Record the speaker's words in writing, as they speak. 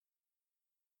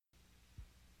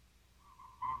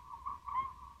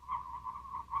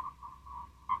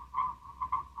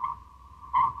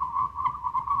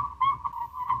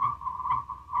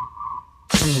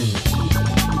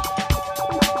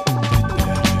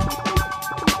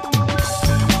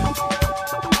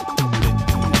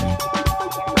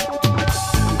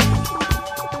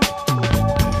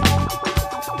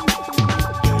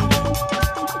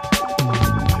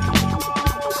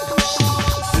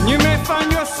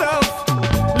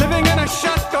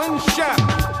gap,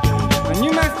 and you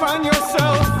may find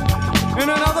yourself in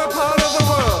another part of the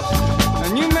world,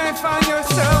 and you may find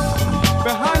yourself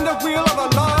behind the wheel of a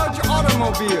large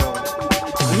automobile,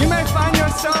 and you may find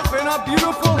yourself in a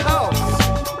beautiful house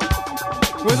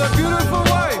with a beautiful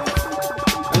wife,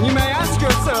 and you may ask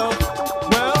yourself,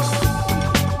 well,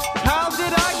 how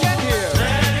did I get here?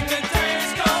 Letting the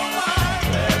days go by,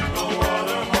 let the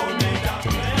water hold me down,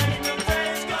 letting the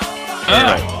days go by.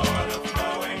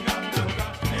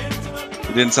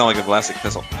 It didn't sound like a classic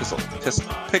pickle.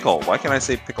 Why can't I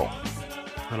say pickle?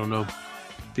 I don't know.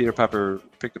 Peter Pepper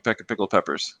picked a peck of pickled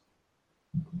peppers.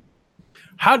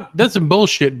 How? That's some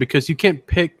bullshit because you can't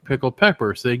pick pickled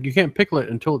peppers. So you can't pickle it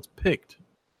until it's picked.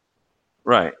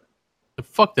 Right.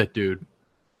 Fuck that dude.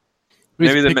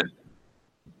 Maybe they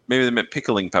meant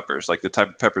pickling peppers, like the type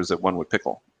of peppers that one would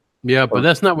pickle. Yeah, but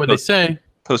that's not what they say.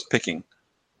 Post picking.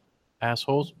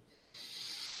 Assholes.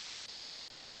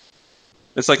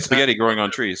 It's like spaghetti growing on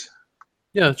trees.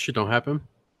 Yeah, that shit don't happen.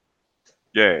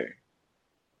 Yay.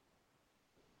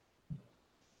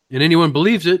 And anyone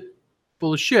believes it,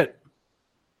 full of shit.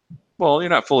 Well, you're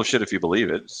not full of shit if you believe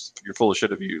it. You're full of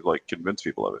shit if you like convince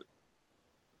people of it.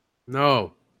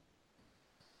 No.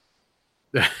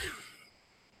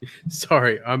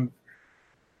 Sorry, I'm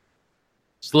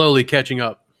slowly catching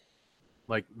up.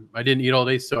 Like, I didn't eat all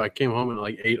day, so I came home and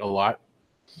like ate a lot.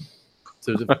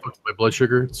 So it fucks my blood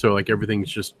sugar. So like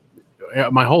everything's just,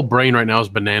 my whole brain right now is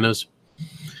bananas.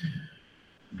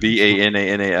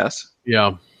 BANANAS.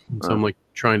 Yeah. So I'm like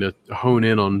trying to hone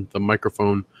in on the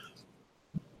microphone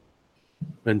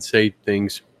and say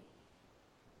things.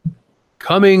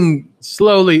 Coming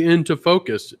slowly into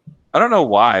focus. I don't know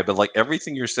why, but like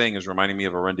everything you're saying is reminding me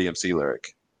of a Run DMC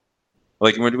lyric.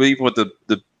 Like even with the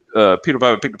Peter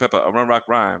Piper picked a pepper, a run rock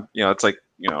rhyme. You know, it's like,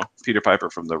 you know, Peter Piper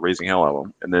from the Raising Hell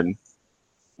album. And then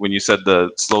when you said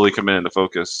the slowly come into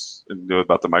focus and knew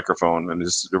about the microphone, and it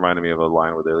just reminded me of a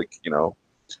line where they're like, you know,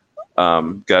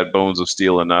 got bones of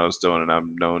steel and not of stone, and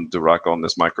I'm known to rock on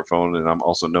this microphone, and I'm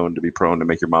also known to be prone to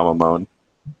make your mama moan.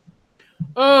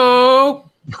 Oh,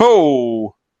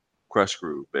 crush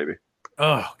groove, baby.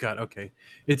 Oh God, okay.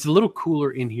 It's a little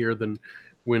cooler in here than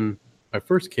when I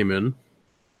first came in.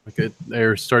 Like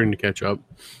they're starting to catch up,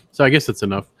 so I guess that's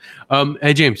enough.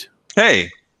 Hey James. Hey,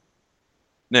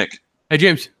 Nick. Hey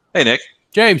James. Hey Nick.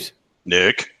 James.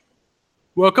 Nick.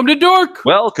 Welcome to Dork.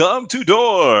 Welcome to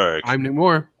Dork. I'm Nick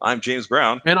Moore. I'm James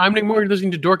Brown. And I'm Nick Moore. You're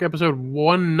listening to Dork episode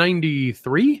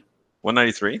 193.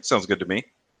 193 sounds good to me.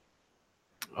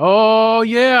 Oh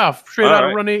yeah, straight All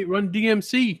out right. of Run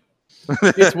DMC.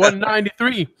 It's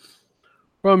 193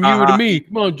 from you to me.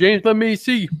 Come on, James, let me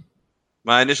see.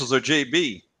 My initials are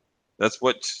JB. That's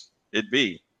what it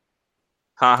be.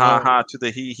 Ha ha ha to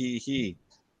the he.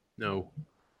 No.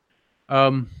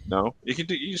 No,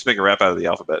 you just make a rap out of the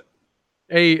alphabet.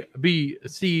 A B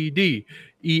C D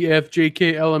E F J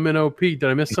K L M N O P. Did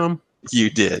I miss some? You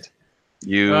did.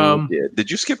 You did.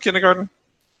 Did you skip kindergarten?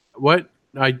 What?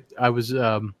 I was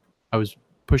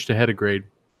pushed ahead a grade.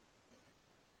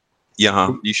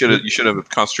 Yeah, you should have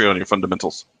concentrated on your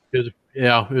fundamentals. It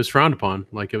was frowned upon.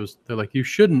 Like they're like, you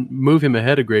shouldn't move him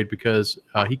ahead a grade because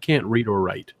he can't read or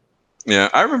write. Yeah,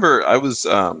 I remember I was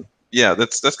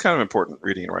that's kind of important,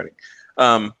 reading and writing.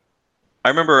 I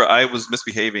remember I was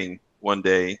misbehaving one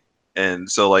day, and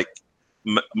so like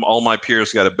all my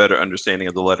peers got a better understanding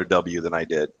of the letter W than I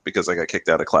did because I got kicked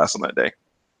out of class on that day.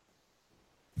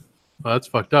 Well, that's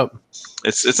fucked up.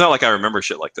 It's not like I remember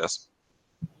shit like this.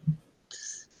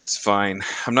 It's fine.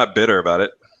 I'm not bitter about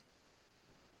it.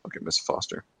 Okay, Miss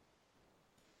Foster.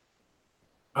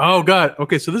 Oh God.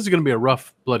 Okay, so this is gonna be a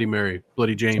rough Bloody Mary,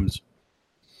 Bloody James.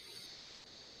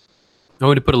 I'm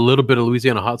going to put a little bit of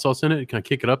Louisiana hot sauce in it. Can I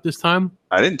kick it up this time?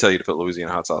 I didn't tell you to put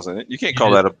Louisiana hot sauce in it. You can't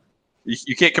call that a.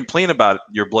 You can't complain about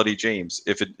your Bloody James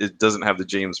if it doesn't have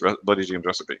the Bloody James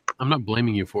recipe. I'm not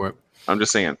blaming you for it. I'm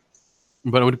just saying.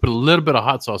 But I'm going to put a little bit of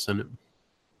hot sauce in it.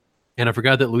 And I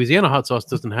forgot that Louisiana hot sauce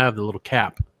doesn't have the little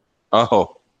cap.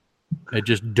 Oh. It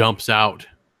just dumps out.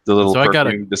 The little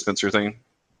perfume dispenser thing?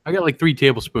 I got like 3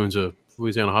 tablespoons of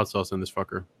Louisiana hot sauce in this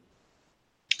fucker.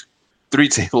 3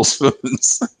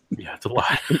 tablespoons? Yeah, it's a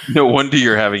lot. No wonder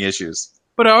you're having issues.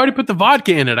 But I already put the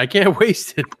vodka in it. I can't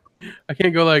waste it. I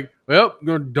can't go like, well, I'm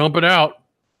going to dump it out.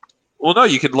 Well, no,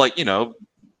 you could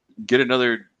get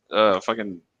another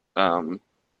fucking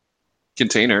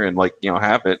container and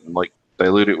have it and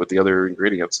dilute it with the other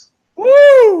ingredients.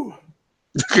 Woo!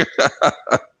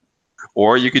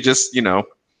 Or you could just,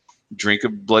 drink a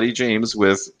Bloody James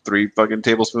with 3 fucking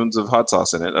tablespoons of hot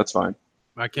sauce in it. That's fine.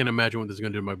 I can't imagine what this is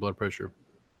going to do to my blood pressure.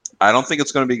 I don't think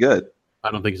it's going to be good.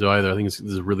 I don't think so either. I think this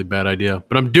is a really bad idea.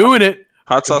 But I'm doing it.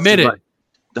 Hot sauce. Admit it.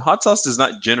 the hot sauce does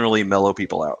not generally mellow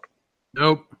people out.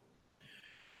 Nope.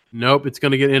 It's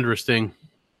going to get interesting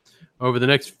over the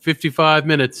next 55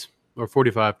 minutes or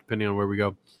 45, depending on where we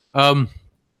go.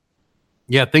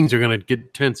 Yeah, things are going to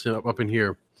get tense up in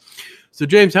here. So,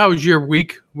 James, how was your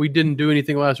week? We didn't do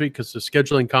anything last week because of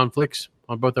scheduling conflicts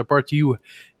on both our parts. You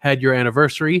had your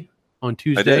anniversary on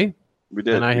Tuesday. We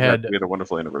did. And we had a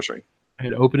wonderful anniversary. I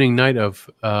had opening night of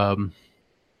Thoroughly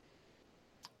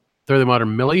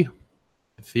Modern Millie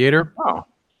Theater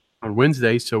on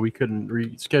Wednesday, so we couldn't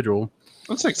reschedule.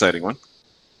 That's an exciting one.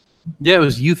 Yeah, it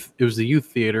was youth. It was the youth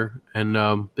theater, and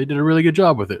they did a really good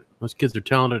job with it. Those kids are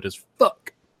talented as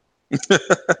fuck.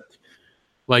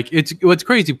 Like it's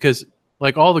crazy because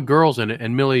like all the girls in it,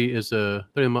 and Millie is a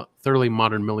Thoroughly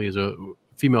Modern Millie is a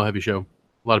female heavy show,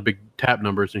 a lot of big tap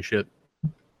numbers and shit.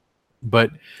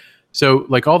 But so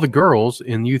like all the girls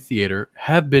in youth theater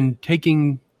have been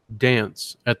taking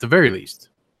dance at the very least,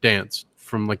 dance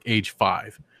from like age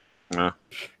 5,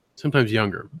 sometimes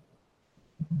younger.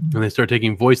 And they start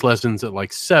taking voice lessons at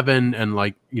like 7 and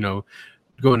like,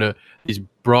 going to these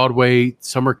Broadway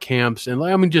summer camps. And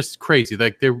I mean, just crazy.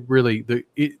 Like they're really,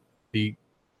 the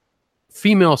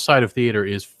female side of theater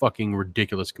is fucking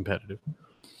ridiculous competitive.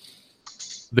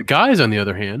 The guys, on the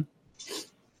other hand,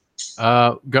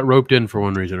 got roped in for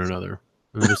one reason or another.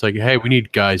 And they're just like, hey, we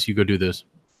need guys. You go do this.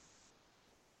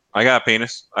 I got a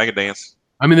penis. I can dance.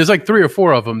 I mean, there's like 3 or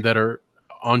 4 of them that are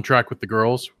on track with the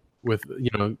girls with,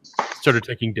 started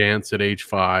taking dance at age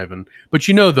 5. But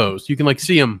those. You can like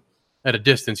see them at a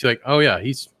distance. You're like, oh yeah,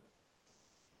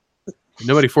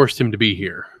 nobody forced him to be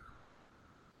here.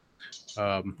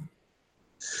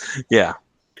 Yeah.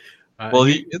 Well,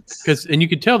 and you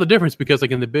could tell the difference because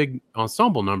like in the big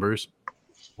ensemble numbers,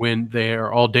 when they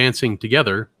are all dancing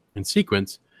together in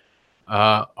sequence,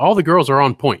 all the girls are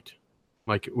on point.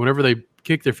 Like whenever they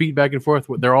kick their feet back and forth,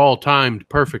 they're all timed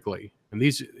perfectly. And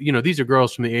these are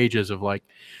girls from the ages of like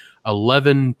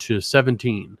 11 to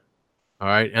 17. All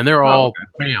right. And they're all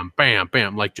bam, bam,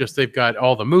 bam. Like just they've got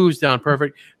all the moves down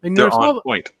perfect. And they're on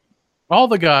point. All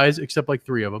the guys, except like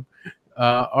 3 of them,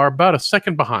 are about a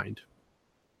second behind.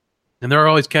 And they're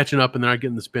always catching up and they're not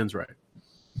getting the spins right.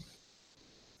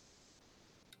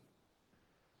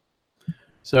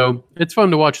 So it's fun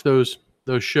to watch those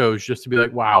shows just to be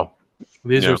like, wow,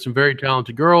 these are some very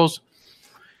talented girls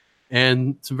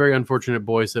and some very unfortunate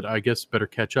boys that I guess better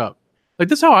catch up. Like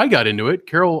that's how I got into it.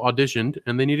 Carol auditioned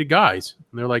and they needed guys.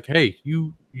 And they're like, hey,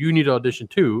 you need to audition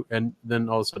too. And then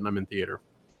all of a sudden I'm in theater.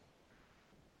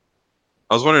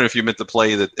 I was wondering if you meant the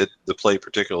play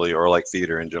particularly or like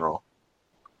theater in general.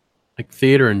 Like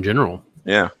theater in general.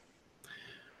 Yeah.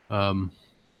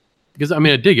 Because I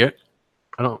mean I dig it.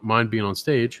 I don't mind being on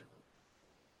stage.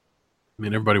 I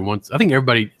mean, I think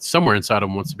everybody somewhere inside of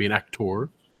them wants to be an actor.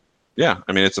 Yeah.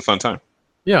 I mean, it's a fun time.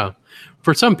 Yeah.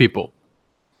 For some people.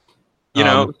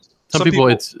 Some people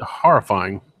it's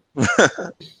horrifying.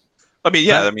 I mean,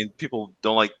 yeah. I mean, people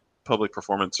don't like public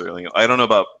performance or anything. I don't know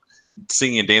about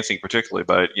singing and dancing particularly,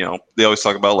 but, they always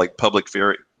talk about like public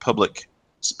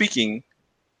speaking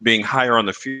being higher on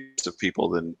the fears of people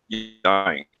than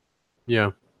dying.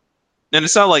 Yeah. And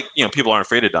it's not like people aren't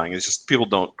afraid of dying. It's just people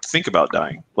don't think about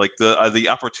dying. Like the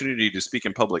opportunity to speak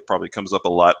in public probably comes up a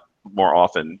lot more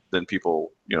often than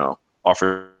people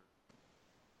offer.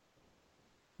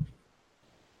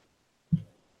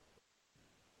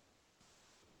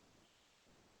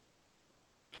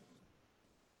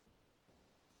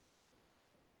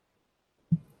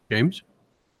 James?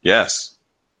 Yes.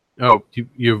 Oh,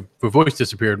 your voice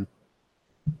disappeared.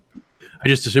 I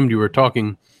just assumed you were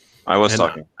talking. I was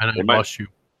talking. And I lost you.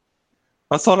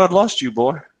 I thought I'd lost you,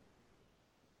 boy.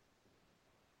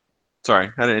 Sorry,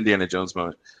 I had an Indiana Jones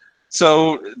moment.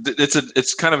 So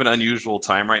it's kind of an unusual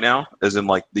time right now, as in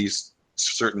like these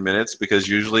certain minutes, because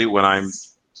usually when I'm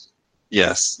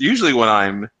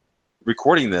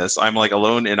recording this, I'm like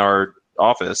alone in our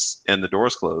office and the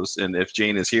door's closed. And if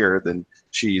Jane is here, then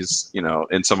she's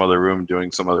in some other room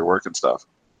doing some other work and stuff.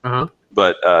 Uh-huh.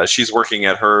 But she's working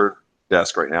at her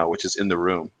desk right now, which is in the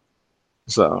room.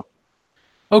 So.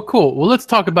 Oh, cool. Well, let's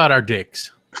talk about our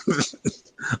dicks.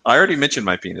 I already mentioned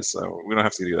my penis, so we don't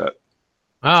have to do that.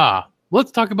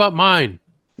 Let's talk about mine.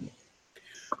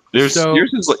 Yours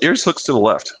hooks to the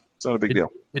left. It's not a big deal.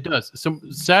 It does. So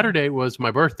Saturday was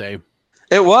my birthday.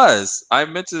 It was. I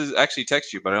meant to actually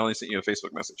text you, but I only sent you a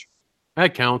Facebook message.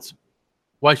 That counts.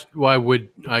 Why would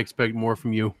I expect more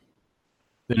from you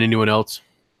than anyone else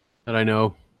that I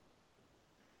know?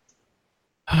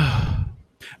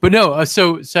 But no,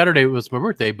 so Saturday was my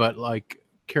birthday, but like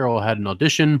Carol had an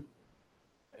audition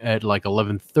at like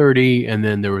 11:30, and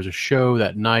then there was a show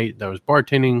that night that was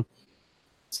bartending.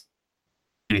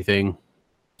 anything.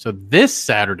 So this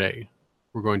Saturday,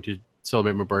 we're going to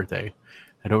celebrate my birthday.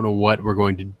 I don't know what we're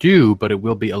going to do, but it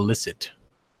will be illicit.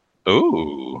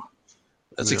 Oh,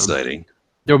 that's exciting.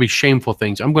 There will be shameful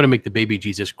things. I'm going to make the baby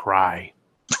Jesus cry.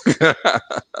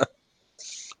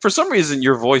 For some reason,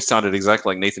 your voice sounded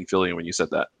exactly like Nathan Fillion when you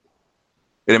said that.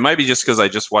 And it might be just because I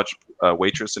just watched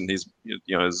Waitress and he's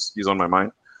on my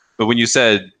mind. But when you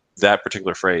said that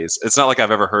particular phrase, it's not like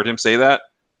I've ever heard him say that,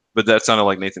 but that sounded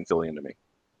like Nathan Fillion to me.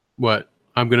 What?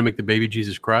 I'm going to make the baby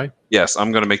Jesus cry? Yes,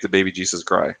 I'm going to make the baby Jesus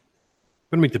cry. I'm going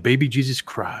to make the baby Jesus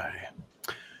cry.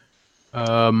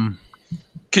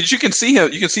 Because you can see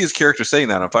him, you can see his character saying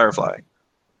that on Firefly.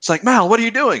 It's like, Mal, what are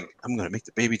you doing? I'm going to make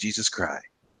the baby Jesus cry.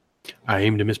 I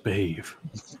aim to misbehave.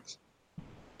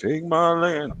 Take my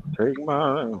land, take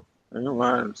my land, take my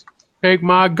land. Take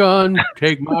my gun,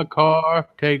 take my car,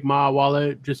 take my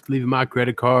wallet, just leave my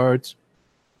credit cards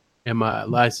and my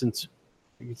license.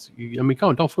 I mean, come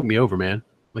on, don't fuck me over, man.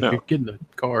 Like, you're getting the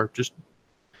car, just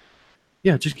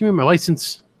give me my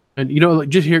license. And, like,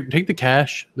 just here, take the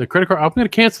cash, the credit card. I'm going to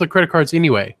cancel the credit cards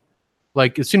anyway.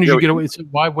 Like, as soon as you get away,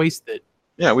 why waste it?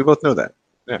 Yeah, we both know that.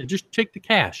 Yeah. Just take the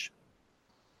cash.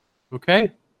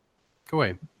 Okay? Go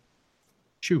away.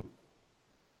 Shoo.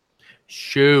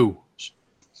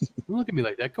 Don't look at me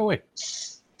like that. Go away.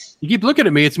 You keep looking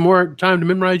at me, it's more time to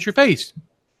memorize your face.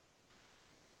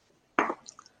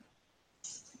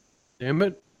 Damn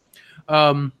it.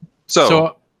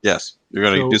 So yes, you're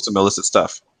going to do some illicit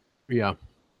stuff. Yeah.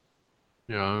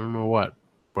 Yeah, I don't know what,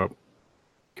 but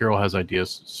Carol has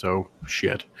ideas, so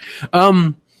shit.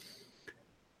 So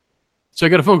I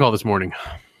got a phone call this morning.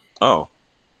 From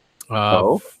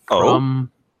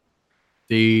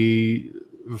the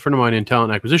friend of mine in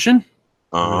talent acquisition,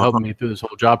 helping me through this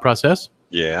whole job process.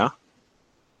 Yeah.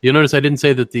 You'll notice I didn't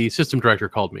say that the system director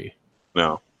called me.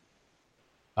 No.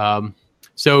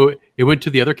 So it went to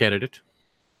the other candidate.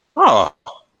 Oh.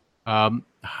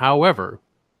 However,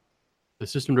 the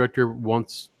system director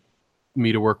wants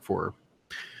me to work for her.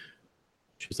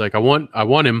 She's like, I want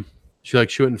him. She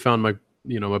went and found my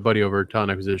buddy over at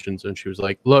talent acquisitions, and she was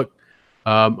like, look,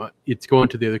 it's going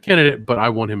to the other candidate, but I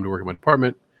want him to work in my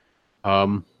department.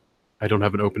 I don't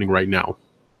have an opening right now,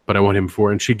 but I want him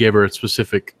for. And she gave her a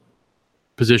specific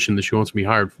position that she wants me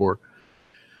hired for.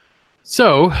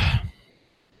 So,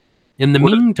 in the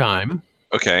meantime,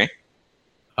 okay,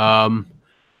 I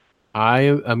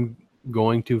am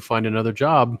going to find another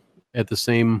job at the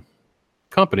same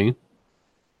company,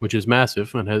 which is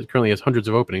massive and currently has hundreds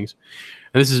of openings.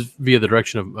 And this is via the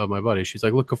direction of my buddy. She's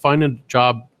like, look, go find a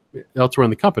job elsewhere in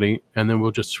the company, and then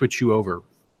we'll just switch you over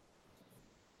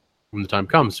when the time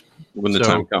comes. When the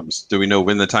time comes. Do we know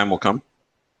when the time will come?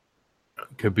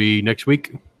 Could be next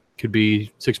week. Could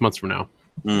be 6 months from now.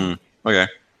 Okay.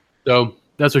 So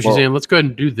that's what she's saying. Let's go ahead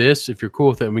and do this. If you're cool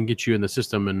with it, we can get you in the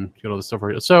system and get all this stuff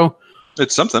for you. So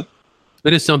it's something.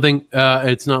 It is something.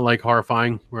 It's not like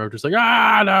horrifying where I'm just like,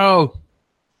 no.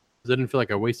 Because I didn't feel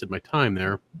like I wasted my time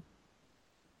there.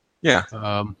 Yeah.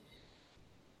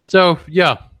 So,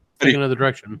 yeah. Take another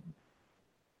direction.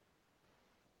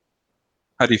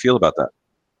 How do you feel about that?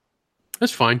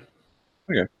 That's fine.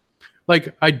 Okay.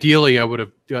 Like, ideally, I would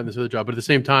have gotten this other job. But at the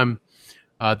same time,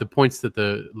 the points that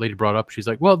the lady brought up, she's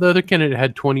like, well, the other candidate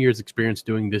had 20 years experience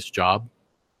doing this job.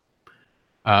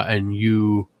 And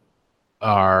you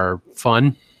are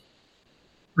fun.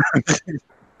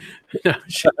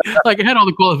 Like, I had all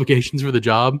the qualifications for the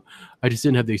job. I just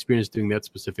didn't have the experience doing that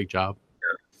specific job.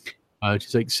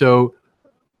 She's like, so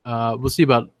we'll see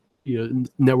about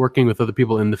networking with other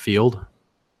people in the field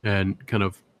and kind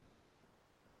of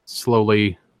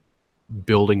slowly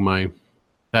building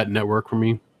that network for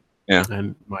me. Yeah.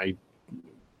 And my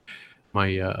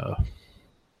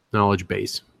knowledge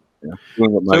base. Yeah.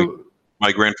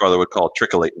 My grandfather would call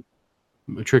trickulating.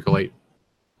 Trickleate.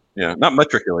 Yeah, not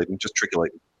matriculating, just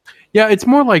trickulating. Yeah, it's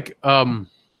more like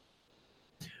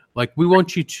we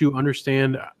want you to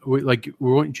understand. We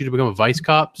want you to become a vice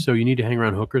cop, so you need to hang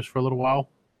around hookers for a little while.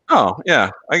 Oh yeah,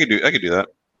 I could do that.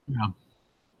 Yeah,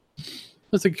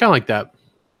 it's kind of like that.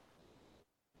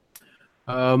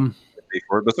 Pay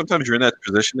for it, but sometimes you're in that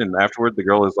position, and afterward, the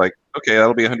girl is like, "Okay,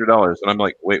 that'll be $100," and I'm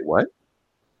like, "Wait, what?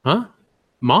 Huh,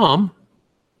 Mom?"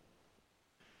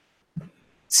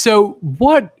 So,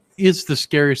 what is the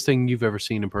scariest thing you've ever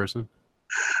seen in person?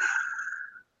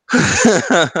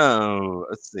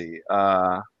 Let's see.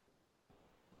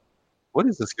 What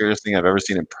is the scariest thing I've ever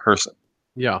seen in person?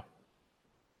 Yeah.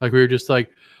 Like, we were just like,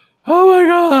 oh my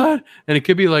God. And it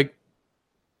could be like,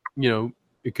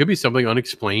 it could be something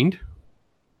unexplained.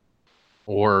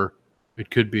 Or it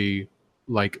could be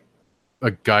like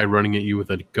a guy running at you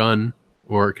with a gun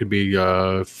or it could be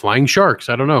flying sharks.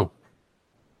 I don't know.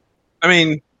 I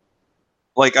mean,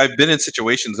 like I've been in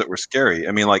situations that were scary.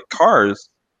 I mean, like cars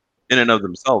in and of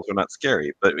themselves are not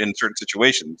scary, but in certain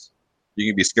situations,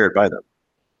 you can be scared by them.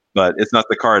 But it's not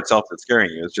the car itself that's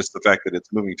scaring you. It's just the fact that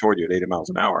it's moving toward you at 80 miles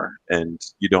an hour, and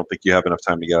you don't think you have enough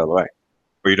time to get out of the way,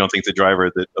 or you don't think the driver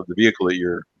of the vehicle that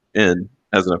you're in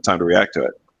has enough time to react to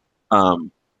it. I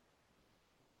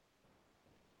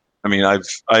mean, I've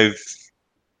been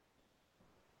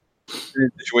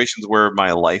in situations where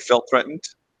my life felt threatened,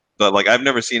 but like I've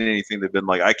never seen anything that'd been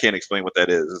like I can't explain what that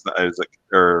is. It's not, I was like,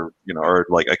 or or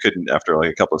like I couldn't after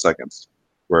like a couple of seconds,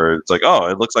 where it's like, oh,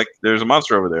 it looks like there's a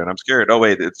monster over there, and I'm scared. Oh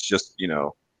wait, it's just a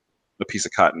piece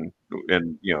of cotton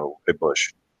and a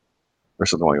bush or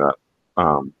something like that.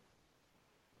 I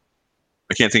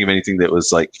can't think of anything that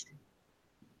was like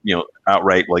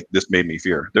outright like this made me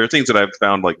fear. There are things that I've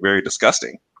found like very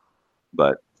disgusting,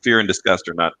 but fear and disgust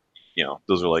are not.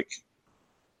 Those are like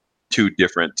two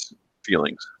different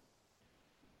feelings.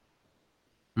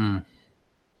 I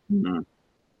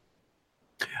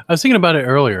was thinking about it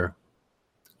earlier,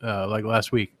 like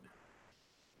last week.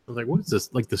 I was like, what is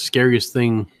this? Like the scariest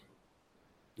thing?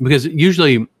 Because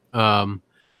usually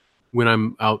when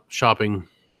I'm out shopping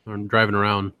or driving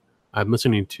around, I'm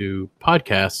listening to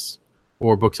podcasts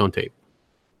or books on tape.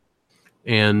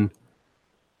 And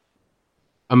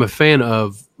I'm a fan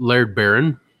of Laird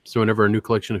Barron. So whenever a new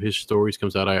collection of his stories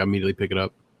comes out, I immediately pick it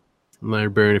up.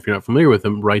 Laird Barron, if you're not familiar with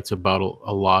him, writes about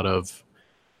a lot of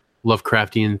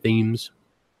Lovecraftian themes,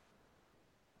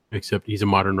 except he's a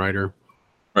modern writer.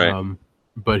 Right.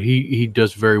 But he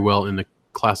does very well in the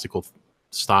classical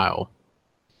style.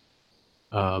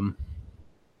 And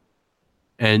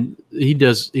he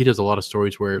does a lot of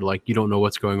stories where like you don't know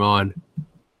what's going on.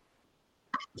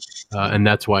 And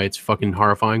that's why it's fucking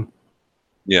horrifying.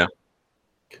 Yeah.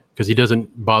 Because he doesn't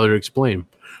bother to explain.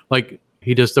 Like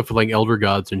he does stuff with like elder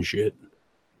gods and shit.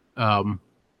 And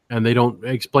they don't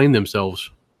explain themselves.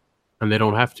 And they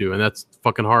don't have to. And that's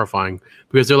fucking horrifying.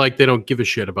 Because they're like, they don't give a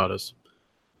shit about us.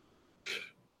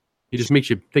 He just makes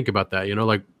you think about that,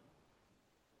 like,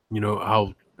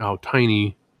 how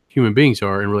tiny human beings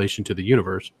are in relation to the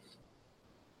universe.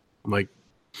 Like,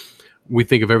 we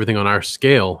think of everything on our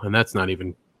scale, and that's not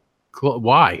even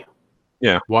why.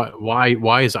 Yeah. Why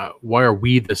are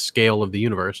we the scale of the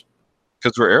universe?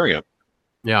 Because we're arrogant.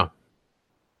 Yeah.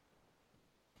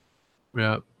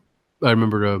 Yeah. I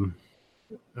remember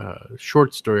a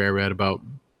short story I read about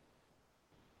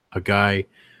a guy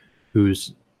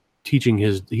who's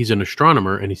he's an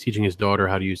astronomer, and he's teaching his daughter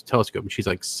how to use a telescope, and she's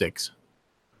like 6.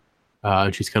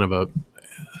 And she's kind of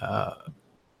a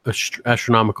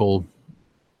astronomical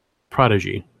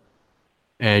prodigy,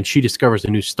 and she discovers a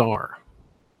new star.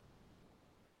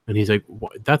 And he's like,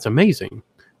 that's amazing.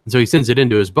 And so he sends it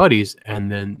in to his buddies,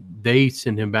 and then they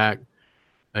send him back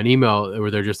an email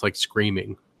where they're just like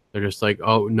screaming. They're just like,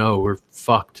 oh no, we're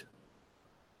fucked.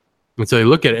 And so they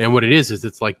look at it, and what it is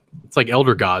it's like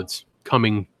elder gods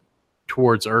coming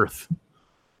towards Earth,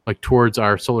 like towards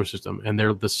our solar system, and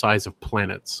they're the size of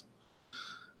planets.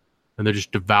 And they're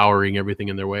just devouring everything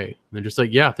in their way. And they're just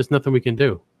like, yeah, there's nothing we can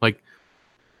do. Like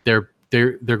they're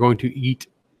going to eat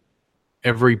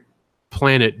every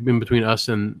planet in between us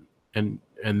and them,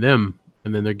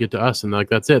 and then they get to us, and like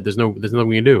that's it. There's nothing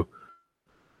we can do.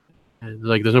 And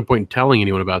like there's no point in telling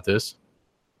anyone about this,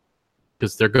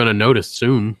 because they're gonna notice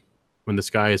soon when the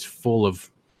sky is full of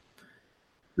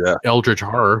eldritch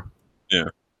horror. Yeah.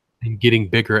 And getting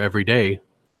bigger every day.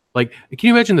 Like, can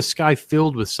you imagine the sky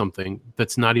filled with something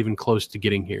that's not even close to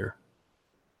getting here?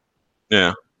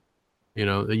 Yeah.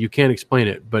 That you can't explain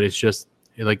it, but it's just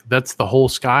like that's the whole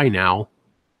sky now.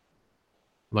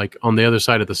 Like on the other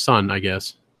side of the sun, I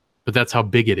guess. But that's how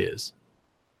big it is.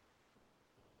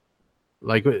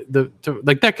 Like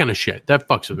like that kind of shit. That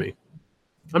fucks with me.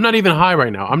 I'm not even high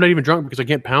right now. I'm not even drunk because I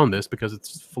can't pound this because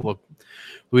it's full of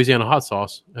Louisiana hot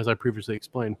sauce, as I previously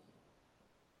explained.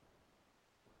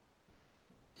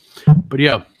 But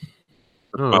yeah.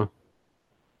 I don't know.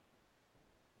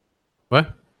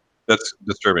 What? That's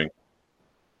disturbing.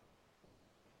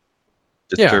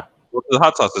 Yeah. Well, the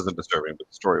hot sauce isn't disturbing, but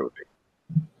the story would be.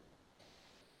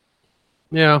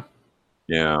 Yeah.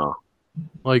 Yeah.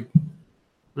 Like,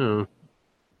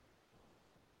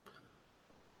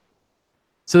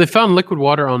 So they found liquid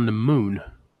water on the moon.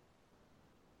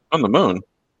 On the moon?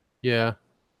 Yeah.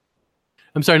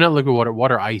 I'm sorry, not liquid water,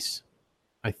 water ice,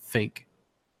 I think.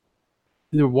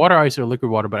 Either water ice or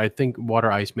liquid water, but I think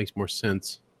water ice makes more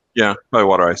sense. Yeah, probably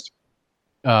water ice.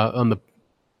 On the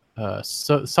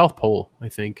South Pole, I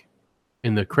think,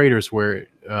 in the craters where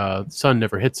the sun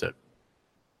never hits it.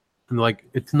 And like,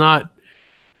 it's not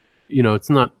it's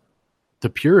not the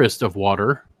purest of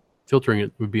water. Filtering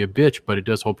it would be a bitch, but it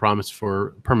does hold promise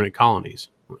for permanent colonies.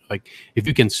 Like if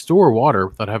you can store water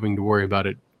without having to worry about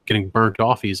it getting burnt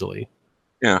off easily.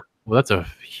 Yeah. Well, that's a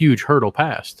huge hurdle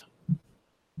passed.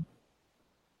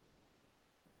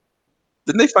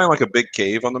 Didn't they find like a big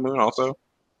cave on the moon also?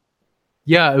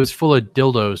 Yeah, it was full of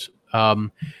dildos.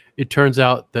 It turns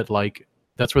out that like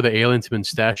that's where the aliens have been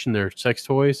stashing their sex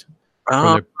toys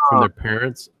from their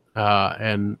parents,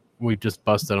 and we just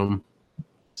busted them.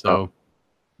 So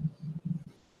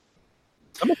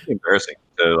that must be embarrassing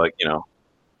to like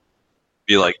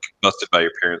be like busted by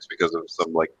your parents because of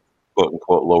some like quote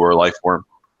unquote lower life form.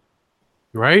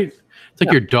 Right? It's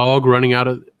like your dog running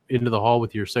into the hall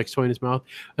with your sex toy in his mouth.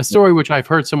 A story which I've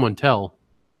heard someone tell.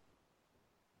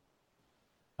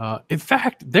 In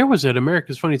fact, there was at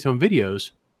America's Funniest Home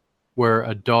Videos where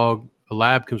a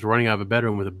lab comes running out of a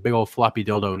bedroom with a big old floppy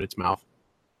dildo in its mouth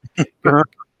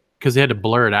because they had to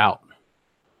blur it out.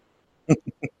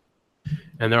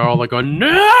 And they're all like, going,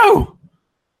 no,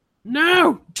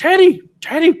 Teddy,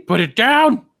 put it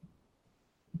down.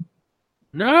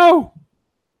 No.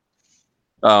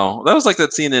 Oh, that was like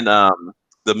that scene in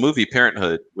the movie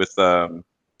Parenthood with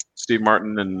Steve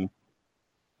Martin and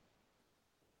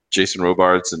Jason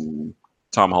Robards and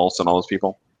Tom Hulce and all those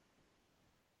people.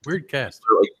 Weird cast.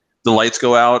 Like, the lights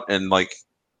go out and like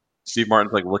Steve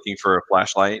Martin's like looking for a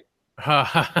flashlight.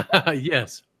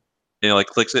 Yes. And he like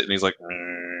clicks it and he's like,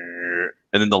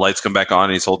 and then the lights come back on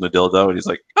and he's holding a dildo and he's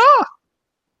like, ah.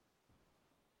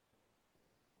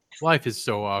 Life is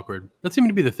so awkward. That seemed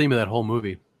to be the theme of that whole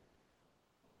movie.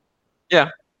 Yeah.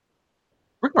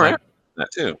 Rick Moranis that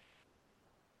too.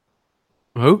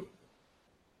 Who?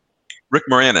 Rick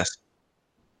Moranis.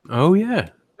 Oh yeah.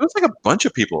 It was like a bunch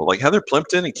of people, like Heather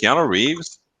Plimpton and Keanu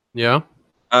Reeves. Yeah.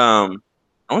 I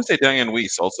want to say Diane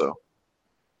Weiss also.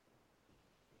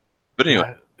 But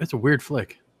anyway, it's a weird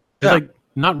flick. It's like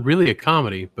not really a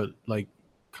comedy, but like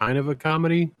kind of a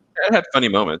comedy. It had funny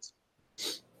moments.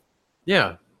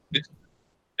 Yeah.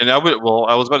 And I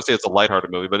was about to say it's a lighthearted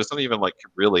movie, but it's not even like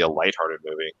really a lighthearted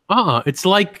movie. It's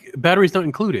like Batteries Not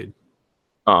Included.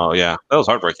 Oh yeah, that was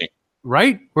heartbreaking.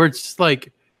 Right? Where it's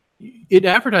like it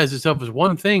advertises itself as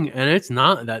one thing and it's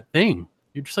not that thing.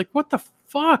 You're just like, what the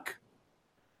fuck?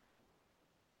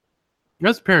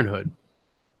 That's Parenthood.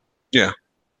 Yeah.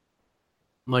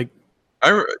 Like,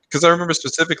 because I remember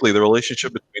specifically the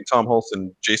relationship between Tom Hulce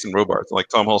and Jason Robards. Like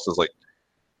Tom Hulce is like,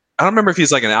 I don't remember if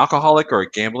he's like an alcoholic or a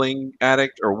gambling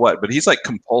addict or what, but he's like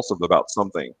compulsive about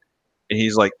something, and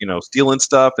he's like stealing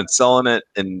stuff and selling it.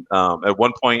 And at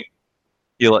one point,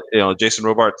 Jason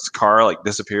Robards' car like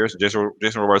disappears. Jason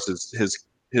Robards is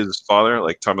his father,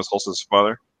 like Thomas Hulce's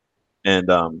father, and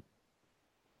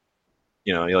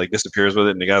he like disappears with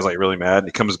it, and the guy's like really mad, and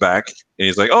he comes back, and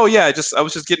he's like, "Oh yeah, I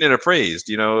was just getting it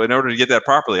appraised. In order to get that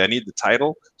properly, I need the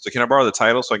title. So can I borrow the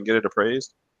title so I can get it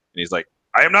appraised?" And he's like,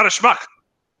 "I am not a schmuck."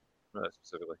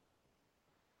 Specifically,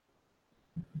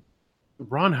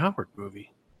 Ron Howard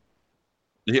movie.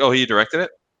 He directed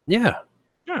it? Yeah.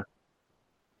 Yeah.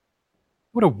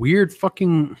 What a weird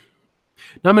fucking...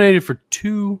 Nominated for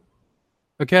 2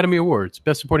 Academy Awards.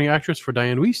 Best Supporting Actress for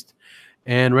Diane Weiss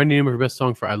and Randy Newman for Best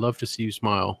Song for I Love to See You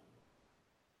Smile.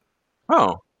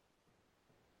 Oh.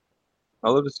 I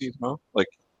love to see you smile. Like,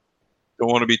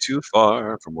 don't want to be too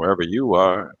far from wherever you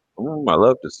are. I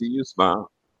love to see you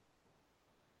smile.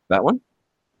 That one?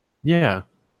 Yeah.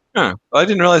 Huh. I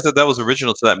didn't realize that was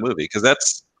original to that movie because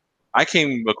I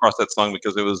came across that song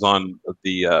because it was on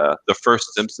the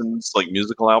first Simpsons like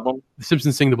musical album. The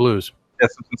Simpsons Sing the Blues. Yeah,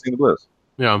 Simpsons Sing the Blues.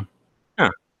 Yeah. Yeah.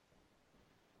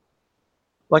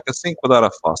 Like a sink without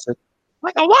a faucet.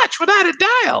 Like a watch without a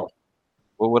dial.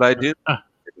 What would I do? I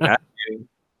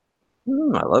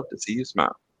love to see you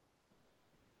smile.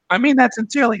 I mean that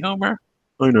sincerely, Homer.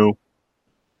 I know.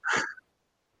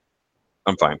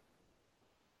 I'm fine.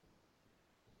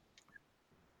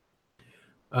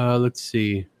 Let's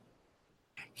see.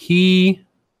 He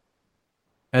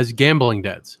has gambling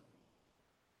debts.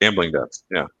 Gambling debts,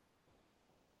 yeah.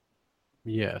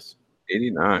 Yes.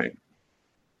 89. And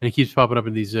he keeps popping up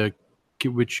in these get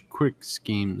rich quick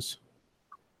schemes.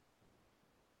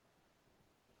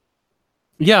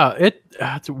 Yeah,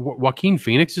 it's Joaquin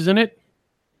Phoenix is in it.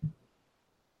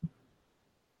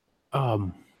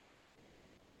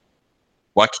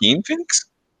 Joaquin Phoenix?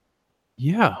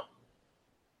 Yeah.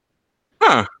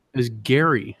 Huh. As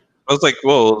Gary. I was like,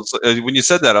 well, when you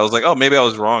said that, I was like, oh, maybe I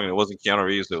was wrong. It wasn't Keanu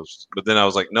Reeves. But then I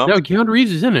was like, no. No, Keanu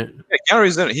Reeves is in it. Yeah, Keanu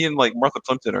Reeves is in it. He and like Martha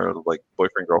Plimpton are like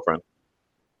boyfriend, girlfriend.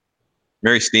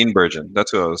 Mary Steenburgen.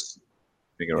 That's who I was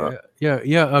thinking about. Yeah.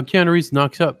 Keanu Reeves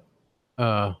knocks up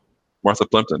Martha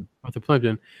Plimpton. Martha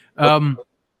Plimpton. And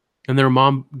then her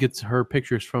mom gets her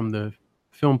pictures from the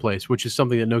film place, which is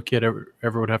something that no kid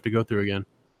ever would have to go through again.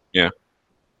 Yeah.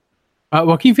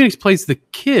 Joaquin Phoenix plays the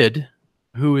kid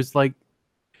who is like.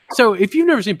 So if you've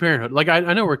never seen Parenthood, like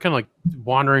I know we're kind of like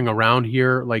wandering around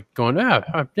here, like going,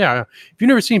 yeah. If you've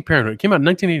never seen Parenthood, it came out in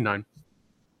 1989.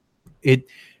 It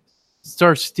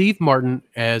stars Steve Martin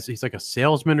as he's like a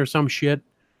salesman or some shit.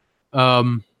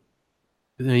 So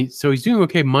he's doing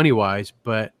okay money wise,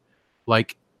 but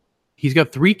like he's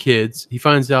got 3 kids. He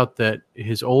finds out that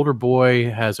his older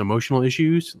boy has emotional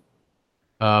issues,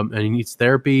 and he needs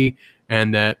therapy,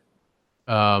 and that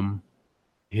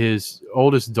his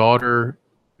oldest daughter,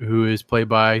 who is played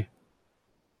by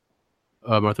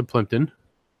Martha Plimpton,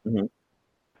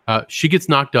 she gets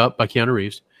knocked up by Keanu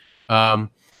Reeves.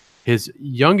 His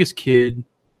youngest kid,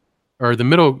 or the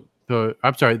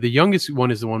youngest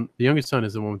one is the one. The youngest son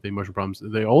is the one with the emotional problems.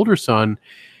 The older son,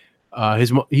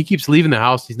 he keeps leaving the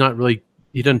house. He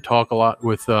doesn't talk a lot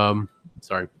with.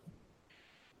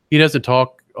 He doesn't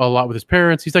talk a lot with his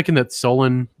parents. He's like in that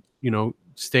sullen,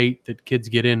 state that kids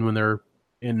get in when they're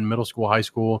in middle school, high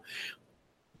school.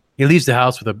 He leaves the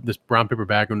house with this brown paper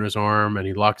bag under his arm, and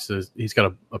he's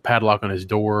got a padlock on his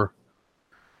door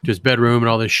to his bedroom and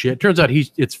all this shit. Turns out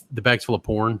the bag's full of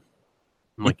porn.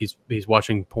 Like he's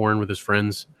watching porn with his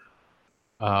friends.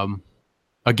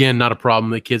 Again, not a problem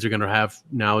that kids are going to have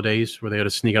nowadays, where they got to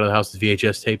sneak out of the house with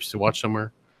VHS tapes to watch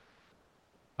somewhere.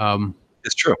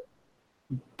 It's true,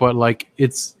 but like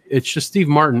it's just Steve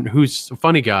Martin, who's a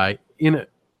funny guy in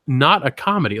not a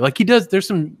comedy. Like there's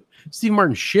some Steve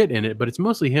Martin shit in it, but it's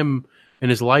mostly him and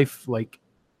his life, like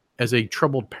as a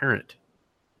troubled parent.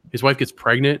 His wife gets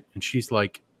pregnant, and she's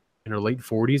like in her late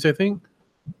 40s, I think.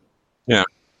 Yeah,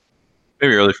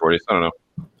 maybe early 40s. I don't know.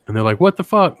 And they're like, "What the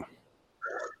fuck?"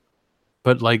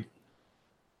 But like,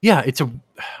 yeah, it's an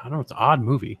odd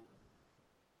movie.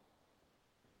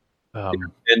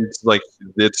 And like,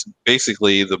 it's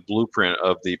basically the blueprint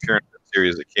of the Parenthood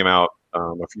series that came out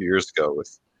a few years ago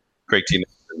with Craig T.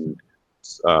 Nelson,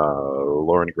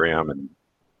 Lauren Graham, and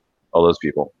all those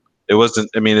people. It wasn't.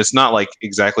 I mean, it's not like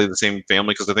exactly the same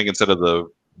family, because I think instead of the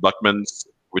Buckmans,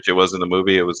 which it was in the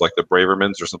movie, it was like the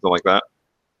Bravermans or something like that.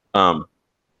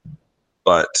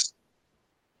 But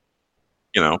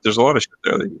there's a lot of shit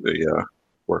there that they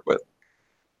work with.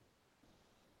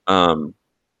 But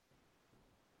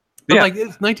like,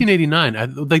 it's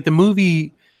 1989. Like the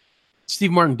movie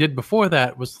Steve Martin did before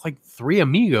that was like Three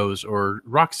Amigos or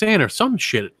Roxanne or some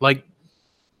shit. Like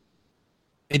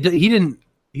he didn't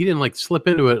like slip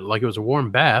into it like it was a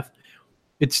warm bath.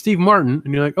 It's Steve Martin,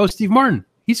 and you're like, oh, Steve Martin,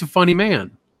 he's a funny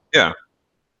man. Yeah,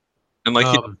 and like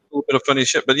he did a little bit of funny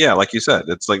shit, but yeah, like you said,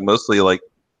 it's like mostly like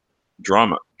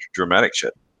dramatic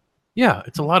shit. Yeah,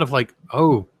 it's a lot of like,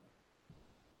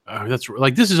 that's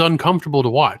like, this is uncomfortable to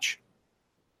watch.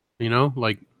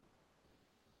 Like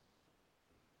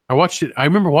I watched it. I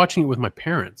remember watching it with my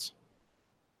parents.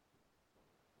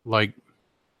 Like,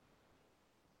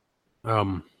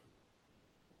 like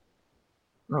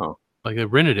they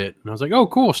rented it, and I was like, "Oh,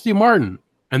 cool, Steve Martin,"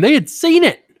 and they had seen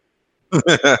it.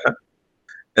 And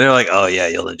they're like, "Oh yeah,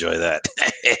 you'll enjoy that."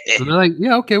 And they're like,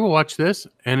 "Yeah, okay, we'll watch this."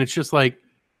 And it's just like,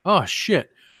 "Oh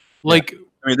shit!" Like,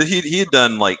 I mean, he had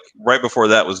done, like, right before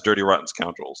that was Dirty Rotten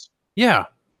Scoundrels. Yeah.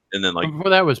 And then, like,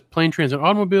 before that was Plane, Trains, and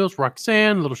Automobiles,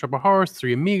 Roxanne, Little Shop of Horrors,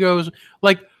 Three Amigos.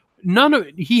 Like,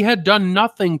 he had done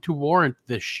nothing to warrant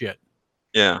this shit.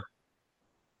 Yeah.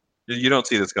 You don't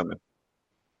see this coming.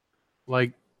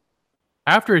 Like,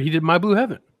 after it, he did My Blue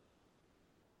Heaven,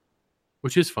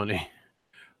 which is funny.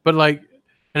 But, like,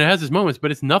 and it has its moments, but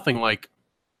it's nothing like,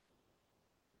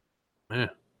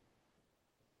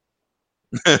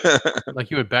 like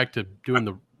he went back to doing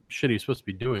the shit he was supposed to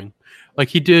be doing. Like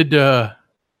he did, a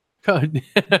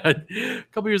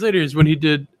couple years later is when he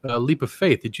did Leap of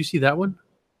Faith. Did you see that one?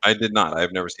 I did not.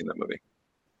 I've never seen that movie.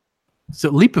 So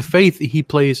Leap of Faith,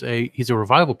 he's a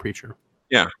revival preacher.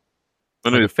 Yeah.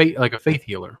 Like a faith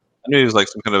healer. I knew he was like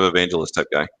some kind of evangelist type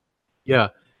guy. Yeah.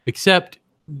 Except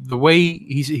the way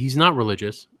he's not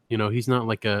religious. He's not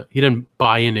like he didn't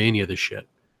buy into any of this shit.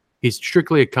 He's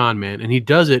strictly a con man, and he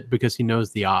does it because he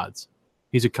knows the odds.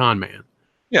 He's a con man.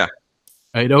 Yeah.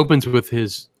 It opens with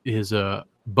his tour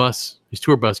bus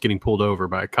getting pulled over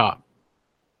by a cop.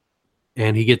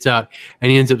 And he gets out,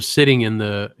 and he ends up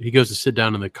he goes to sit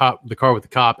down in the car with the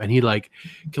cop, and he like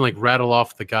can like rattle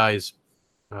off the guy's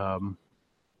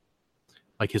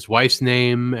like his wife's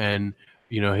name, and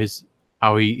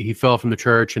how he fell from the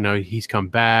church, and now he's come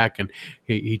back, and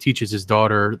he teaches his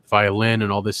daughter violin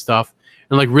and all this stuff.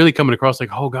 and like really coming across like,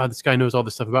 oh God, this guy knows all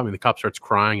this stuff about me. The cop starts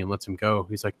crying and lets him go.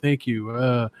 He's like, thank you.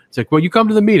 He's like, well, you come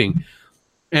to the meeting.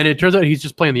 And it turns out he's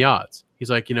just playing the odds. He's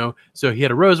like, so he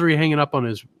had a rosary hanging up on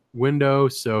his window.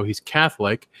 So he's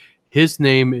Catholic. His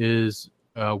name is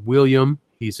William.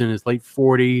 He's in his late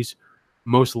 40s.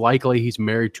 Most likely he's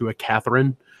married to a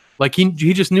Catherine. Like he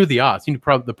just knew the odds. He knew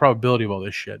the probability of all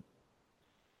this shit.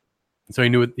 And so he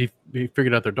knew he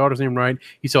figured out their daughter's name right.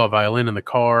 He saw a violin in the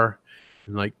car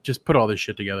and like just put all this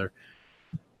shit together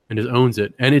and just owns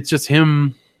it. And it's just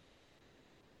him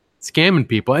scamming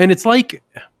people. And it's like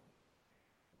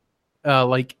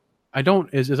I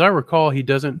don't, as I recall, he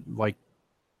doesn't like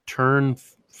turn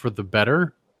for the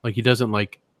better. Like he doesn't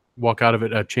like walk out of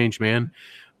it a changed man,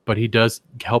 but he does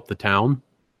help the town.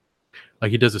 Like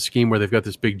he does a scheme where they've got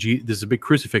this there's a big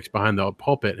crucifix behind the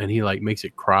pulpit, and he like makes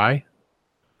it cry,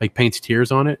 like paints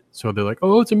tears on it. So they're like,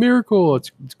 "Oh, it's a miracle!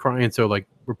 It's crying." So like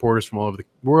reporters from all over the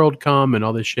world come and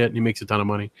all this shit, and he makes a ton of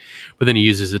money. But then he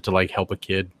uses it to like help a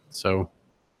kid. So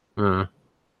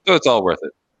it's all worth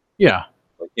it. Yeah.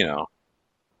 Like,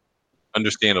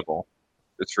 understandable.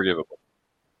 It's forgivable.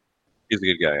 He's a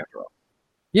good guy after all.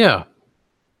 Yeah.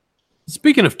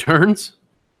 Speaking of turns,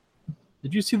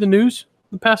 did you see the news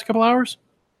the past couple hours?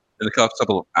 In the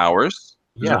couple of hours?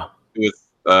 Yeah. With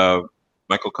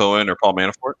Michael Cohen or Paul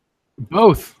Manafort?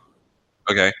 Both.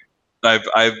 Okay.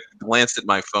 I've glanced at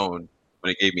my phone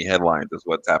when it gave me headlines as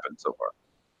what's happened so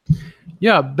far.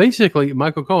 Yeah, basically,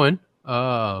 Michael Cohen,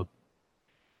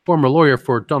 former lawyer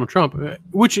for Donald Trump,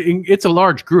 which it's a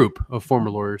large group of former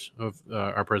lawyers of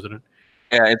our president.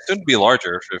 Yeah, it's soon to be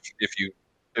larger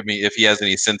if he has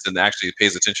any sense and actually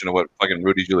pays attention to what fucking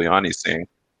Rudy Giuliani's saying.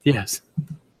 Yes.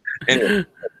 Anyway.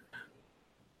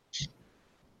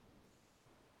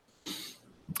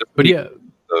 But yeah.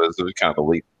 So it was kind of a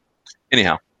leap.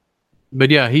 Anyhow. But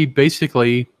yeah, he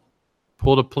basically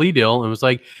pulled a plea deal and was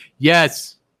like,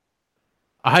 yes,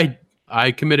 I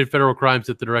committed federal crimes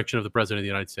at the direction of the president of the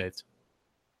United States.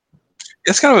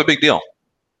 It's kind of a big deal. A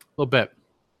little bit.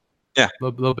 Yeah. A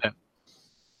little bit.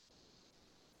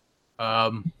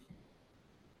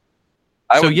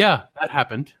 Yeah, that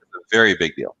happened. It's a very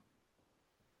big deal.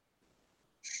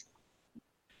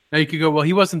 Now you could go, well,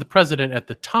 he wasn't the president at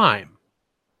the time.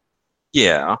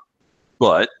 Yeah,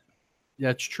 but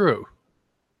that's true.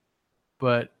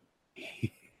 But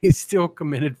he still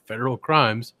committed federal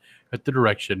crimes at the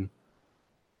direction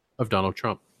of Donald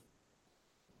Trump.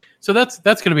 So that's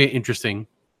going to be interesting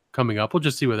coming up. We'll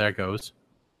just see where that goes.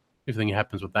 If anything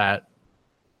happens with that.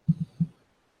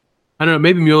 I don't know.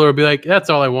 Maybe Mueller will be like, that's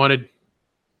all I wanted.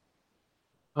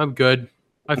 I'm good.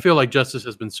 I feel like justice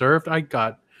has been served. I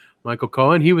got Michael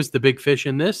Cohen. He was the big fish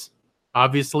in this,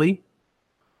 obviously.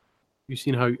 You've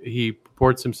seen how he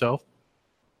purports himself.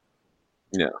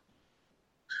 Yeah.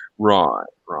 Right.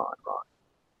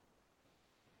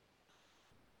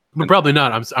 But probably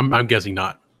not. I'm guessing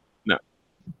not. No.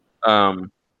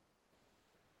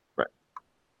 Right.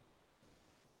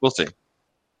 We'll see.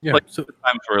 Yeah. Like, so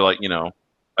times where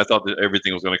I thought that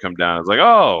everything was going to come down. It's like,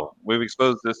 oh, we've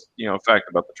exposed this, fact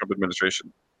about the Trump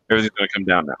administration. Everything's going to come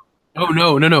down now. Oh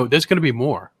no. There's going to be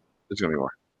more. There's going to be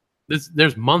more.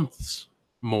 There's months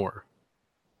more.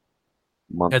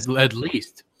 Months. At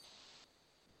least.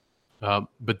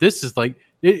 But this is like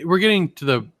we're getting to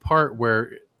the part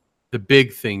where the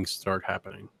big things start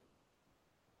happening.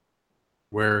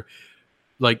 Where,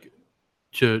 like,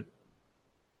 to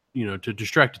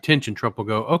distract attention, Trump will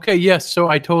go, okay, yes, so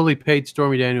I totally paid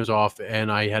Stormy Daniels off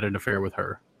and I had an affair with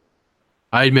her.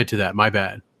 I admit to that, my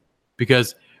bad.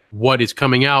 Because what is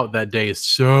coming out that day is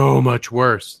so much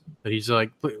worse. That he's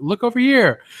like, look over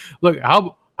here. Look,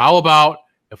 how about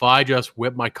if I just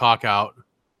whip my cock out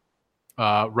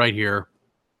right here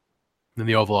in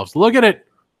the Oval Office? Look at it.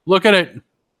 Look at it.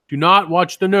 Do not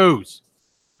watch the news.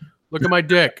 Look at my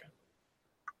dick.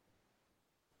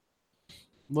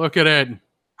 Look at it.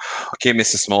 Okay,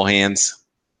 Mr. Small Hands.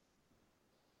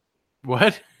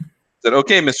 What? Said,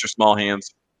 okay, Mr. Small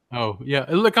Hands. Oh, yeah.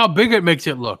 Look how big it makes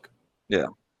it look. Yeah.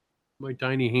 My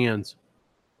tiny hands.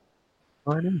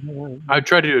 I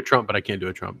tried to do a Trump, but I can't do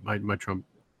a Trump. My Trump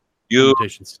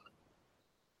imitations.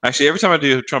 Actually, every time I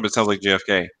do Trump, it sounds like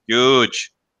JFK.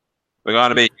 Huge. We're going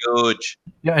to be huge.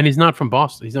 Yeah, and he's not from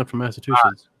Boston. He's not from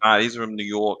Massachusetts. He's from New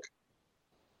York.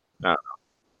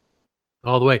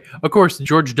 All the way. Of course,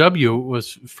 George W.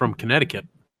 was from Connecticut.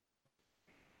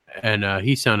 And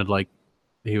he sounded like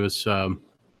he was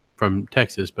from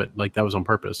Texas, but like that was on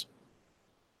purpose.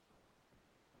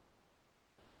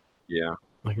 Yeah.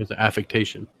 Like it was an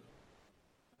affectation.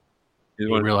 In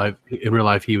real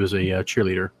life, he was a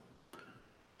cheerleader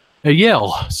at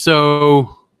Yale.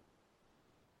 So,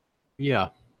 yeah.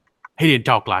 He didn't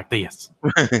talk like this.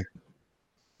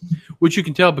 Which you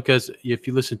can tell because if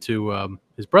you listen to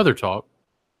his brother talk,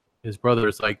 his brother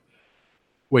is like,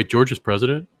 wait, George is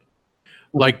president?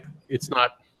 Like, it's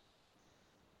not.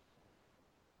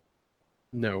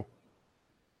 No.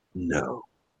 No.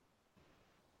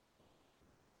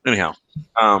 Anyhow,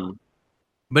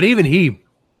 But even he,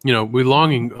 I'm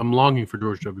longing for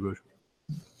George W. Bush.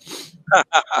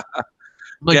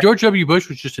 Like, yeah. George W. Bush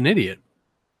was just an idiot.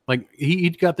 Like, he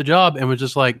got the job and was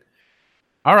just like,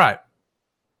 all right,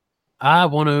 I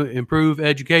want to improve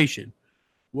education.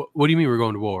 What do you mean we're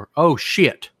going to war? Oh,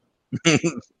 shit.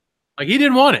 Like, he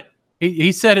didn't want it.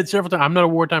 He said it several times. I'm not a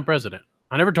wartime president.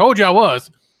 I never told you I was.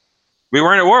 We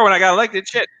weren't at war when I got elected.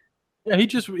 Shit. Yeah, he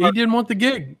didn't want the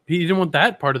gig. He didn't want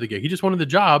that part of the gig. He just wanted the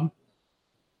job.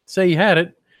 Say he had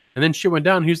it. And then shit went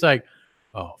down. He's like,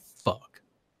 oh, fuck.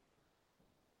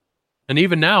 And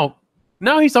even now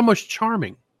he's almost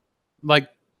charming. Like,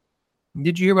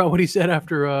 did you hear about what he said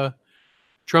after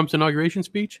Trump's inauguration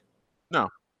speech? No.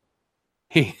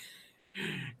 He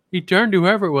turned to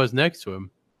whoever it was next to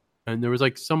him, and there was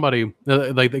like somebody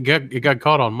it got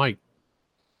caught on mic.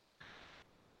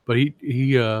 But he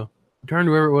turned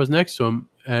to whoever it was next to him,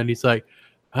 and he's like,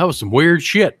 "That was some weird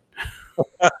shit."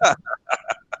 And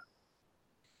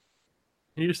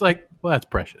you're just like, "Well, that's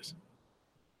precious."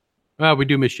 Well, we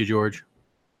do miss you, George.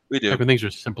 We do. Back when things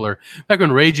were simpler. Back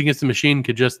when Rage Against the Machine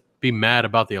could just be mad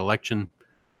about the election.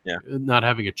 Yeah. Not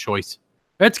having a choice.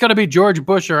 It's going to be George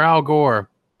Bush or Al Gore.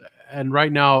 And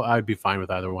right now, I'd be fine with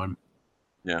either one.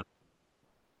 Yeah.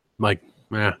 Like,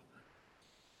 yeah.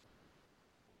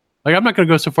 Like, I'm not going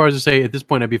to go so far as to say at this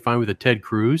point I'd be fine with a Ted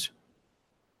Cruz.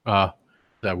 That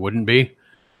wouldn't be.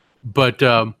 But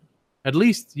at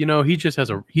least, he just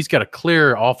he's got a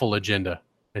clear, awful agenda.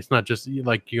 It's not just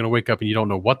like you're going to wake up and you don't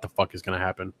know what the fuck is going to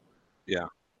happen. Yeah.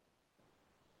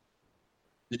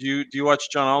 Do you watch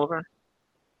John Oliver?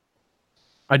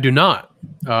 I do not.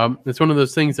 It's one of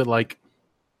those things that, like,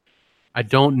 I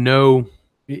don't know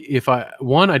if I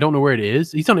don't know where it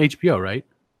is. He's on HBO, right?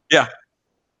 Yeah.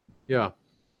 Yeah.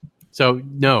 So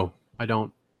no, I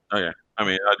don't. Okay. I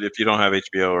mean, if you don't have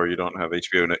HBO or you don't have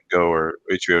HBO Go or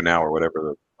HBO Now or whatever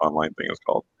the online thing is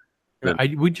called, then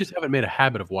We just haven't made a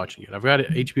habit of watching it. I've got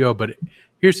HBO, but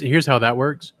here's how that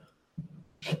works.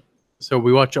 So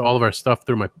we watch all of our stuff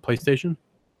through my PlayStation.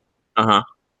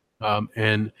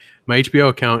 And my HBO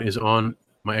account is on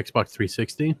my Xbox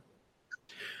 360.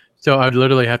 So I'd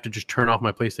literally have to just turn off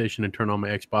my PlayStation and turn on my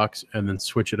Xbox and then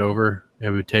switch it over. It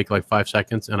would take like 5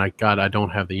 seconds, and I don't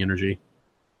have the energy.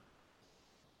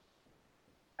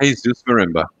 Hey, Zeus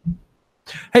Marimba.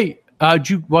 Hey, did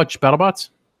you watch BattleBots?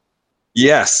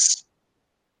 Yes.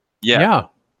 Yeah.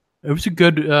 It was a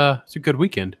good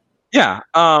weekend. Yeah.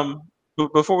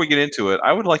 But before we get into it,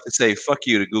 I would like to say fuck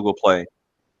you to Google Play.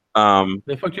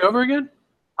 They fucked you over again?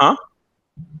 Huh?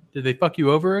 Did they fuck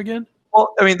you over again?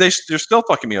 Well, I mean, they're still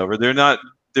fucking me over. They're not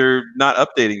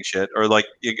updating shit, or like,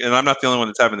 and I'm not the only one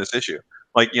that's having this issue.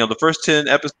 Like, the first 10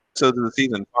 episodes of the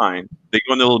season, fine. They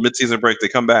go into a little mid-season break. They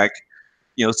come back.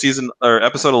 Season or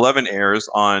episode 11 airs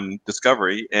on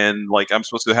Discovery, and like I'm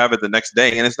supposed to have it the next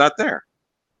day, and it's not there.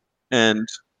 And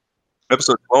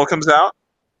episode 12 comes out,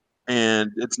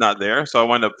 and it's not there. So I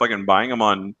wind up fucking buying them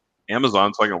on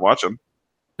Amazon so I can watch them.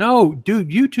 No, dude,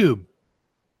 YouTube.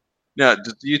 Yeah,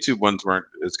 the YouTube ones weren't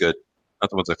as good. Not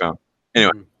the ones I found.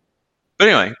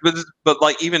 Anyway, but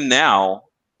like even now,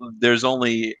 there's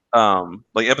only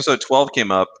like episode 12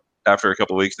 came up after a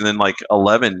couple of weeks, and then like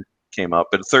 11 came up,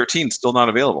 but 13 still not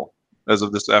available as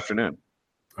of this afternoon.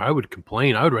 I would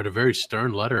complain. I would write a very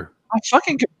stern letter. I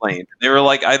fucking complained. They were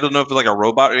like, I don't know if it was like a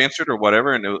robot answered or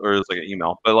whatever, or it was like an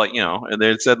email, but like, and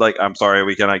they said like, I'm sorry,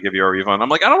 we cannot give you a refund. I'm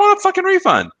like, I don't want a fucking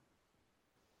refund.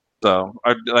 So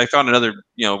I found another,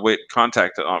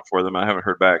 contact for them. I haven't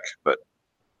heard back, but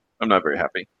I'm not very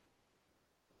happy.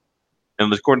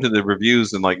 And according to the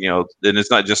reviews and like, and it's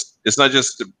not just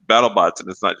BattleBots, and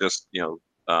it's not just,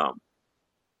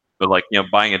 but like,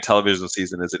 buying a television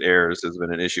season as it airs has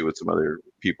been an issue with some other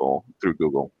people through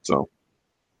Google. So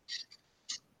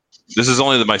this is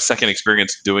only my second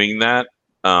experience doing that.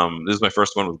 This is my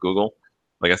first one with Google.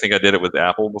 Like I think I did it with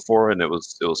Apple before, and it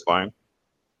was fine.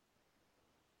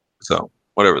 So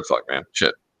whatever the fuck, man.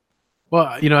 Shit. Well,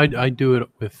 I do it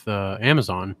with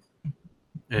Amazon,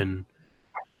 and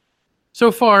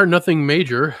so far nothing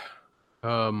major.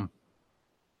 But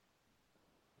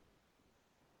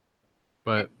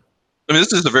I mean,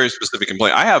 this is a very specific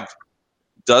complaint. I have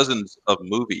dozens of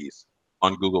movies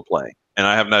on Google Play, and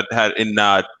I have not had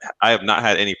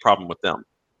any problem with them.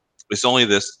 It's only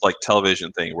this like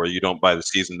television thing where you don't buy the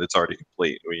season that's already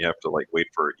complete, where you have to like wait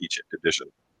for each edition.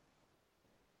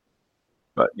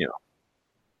 But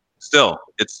still,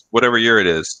 it's whatever year it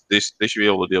is. They should be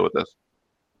able to deal with this.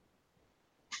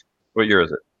 What year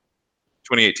is it?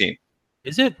 2018.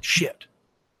 Is it? Shit.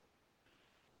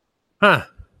 Huh.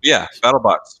 Yeah,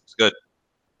 BattleBots. It's good.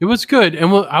 It was good,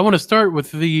 and I want to start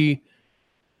with the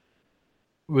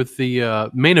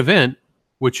main event,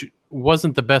 which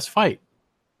wasn't the best fight,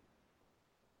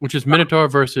 which is Minotaur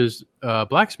versus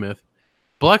Blacksmith.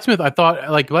 Blacksmith, I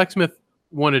thought Blacksmith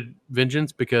wanted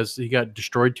vengeance because he got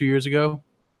destroyed 2 years ago,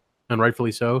 and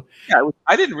rightfully so. Yeah,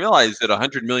 I didn't realize that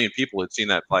 100 million people had seen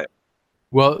that fight.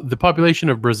 Well, the population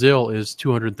of Brazil is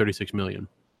 236 million.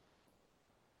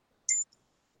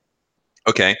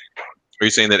 Okay. Are you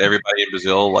saying that everybody in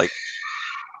Brazil,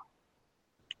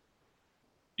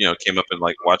 came up and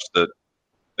watched the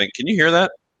thing? Can you hear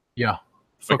that? Yeah.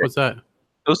 Fuck, Okay. what's that? There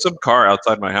was some car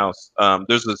outside my house.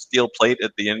 There's a steel plate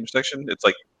at the intersection. It's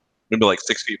maybe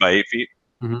 6 feet by 8 feet.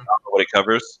 Mhm. I don't know what it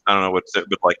covers. I don't know what's it,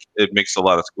 but it makes a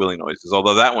lot of squealing noises.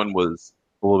 Although that one was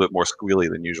a little bit more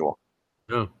squealy than usual.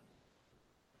 Oh.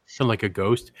 Sound like a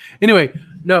ghost. Anyway,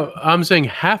 no, I'm saying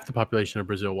half the population of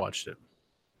Brazil watched it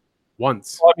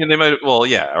once. Well, I mean, they might. Well,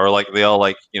 yeah, or they all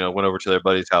went over to their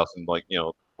buddy's house and watched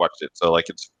it. So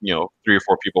it's 3 or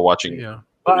 4 people watching. Yeah,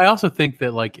 but I also think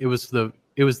that it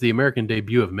was the American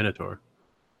debut of Minotaur,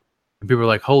 and people were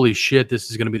like, "Holy shit, this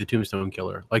is going to be the Tombstone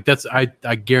Killer!" That's I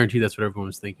guarantee that's what everyone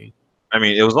was thinking. I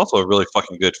mean, it was also a really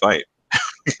fucking good fight.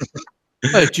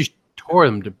 But it just tore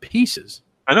them to pieces.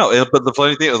 I know, but the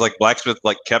funny thing was Blacksmith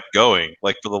kept going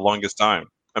for the longest time.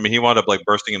 I mean, he wound up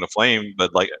bursting into flame,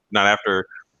 but not after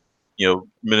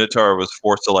Minotaur was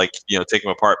forced to take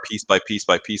him apart piece by piece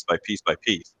by piece by piece by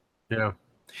piece. Yeah,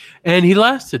 and he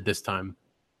lasted this time.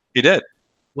 He did.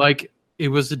 It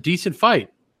was a decent fight.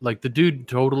 The dude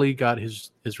totally got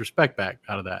his respect back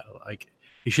out of that.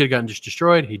 He should have gotten just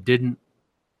destroyed. He didn't.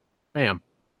 Bam.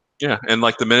 Yeah, and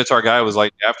the Minotaur guy was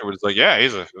afterwards yeah,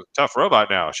 he's a tough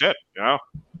robot now. Shit,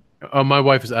 Oh, my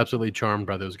wife is absolutely charmed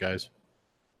by those guys.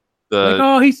 The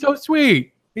oh, he's so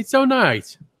sweet. He's so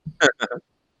nice.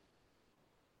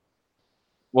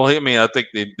 Well, I mean, I think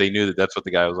they knew that that's what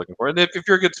the guy was looking for. And if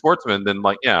you're a good sportsman, then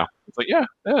yeah, it's yeah,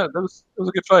 that was a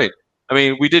good fight. I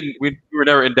mean, we were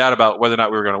never in doubt about whether or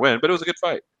not we were going to win, but it was a good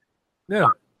fight. Yeah.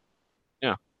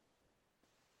 Yeah.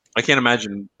 I can't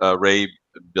imagine Ray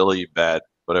Billy Bad,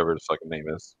 whatever his fucking name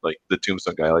is, the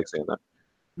Tombstone guy. I like saying that.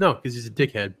 No, because he's a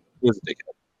dickhead. He was a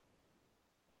dickhead.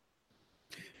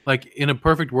 In a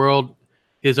perfect world,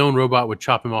 his own robot would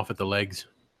chop him off at the legs.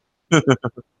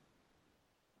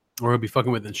 Or he'll be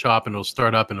fucking with it in the shop and it'll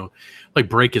start up and it'll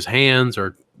break his hands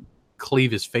or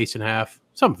cleave his face in half.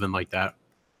 Something like that.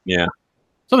 Yeah.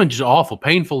 Something just awful,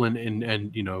 painful,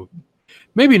 and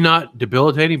maybe not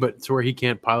debilitating, but it's where he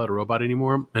can't pilot a robot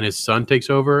anymore and his son takes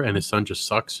over and his son just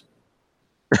sucks.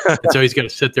 And so he's got to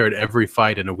sit there at every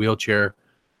fight in a wheelchair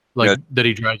that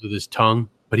he drives with his tongue,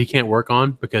 but he can't work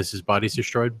on because his body's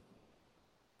destroyed.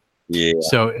 Yeah.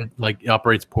 So it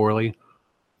operates poorly.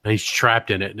 And he's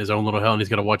trapped in it in his own little hell, and he's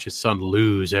got to watch his son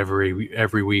lose every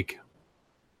week.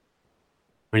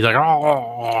 And he's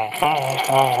all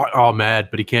mad,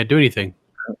 but he can't do anything.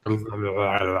 And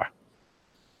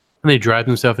then he drives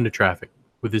himself into traffic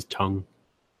with his tongue.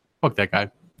 Fuck that guy.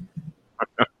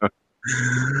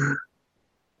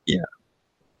 Yeah.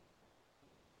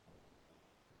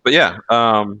 But yeah,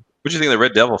 what do you think of the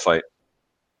Red Devil fight?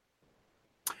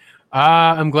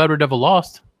 I'm glad Red Devil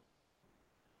lost.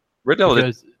 Red Devil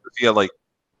did. Yeah,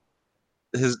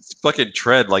 his fucking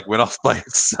tread went off by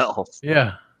itself.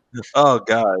 Yeah. Oh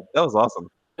god, that was awesome.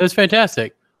 It was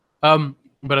fantastic. But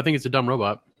I think it's a dumb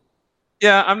robot.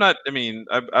 Yeah, I'm not. I mean,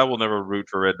 I will never root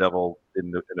for Red Devil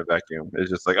in a vacuum. It's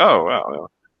just oh wow.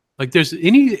 There's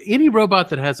any robot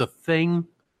that has a thing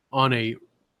on a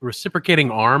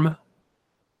reciprocating arm.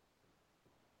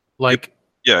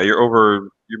 Yeah, you're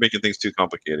making things too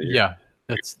complicated. Yeah,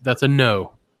 that's a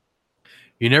no.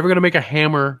 You're never going to make a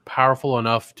hammer powerful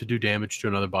enough to do damage to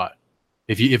another bot.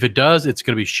 If it does, it's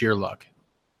going to be sheer luck.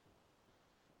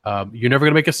 You're never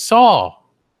going to make a saw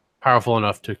powerful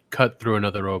enough to cut through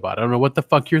another robot. I don't know what the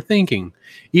fuck you're thinking.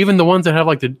 Even the ones that have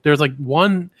there's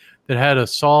one that had a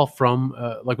saw from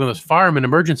one of those fireman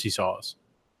emergency saws.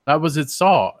 That was its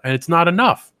saw, and it's not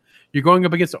enough. You're going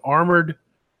up against armored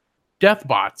death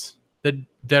bots that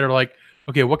are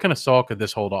okay, what kind of saw could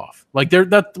this hold off?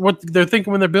 That's what they're thinking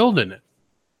when they're building it.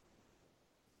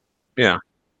 Yeah,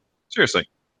 seriously.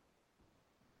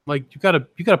 You gotta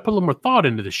put a little more thought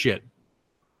into the shit.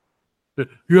 Yeah,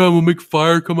 we'll make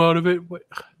fire come out of it. What?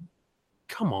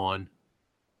 Come on,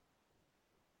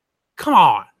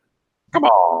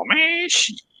 man.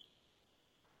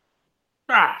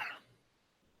 But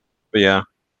yeah,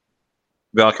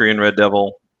 Valkyrie and Red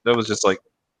Devil. That was just like,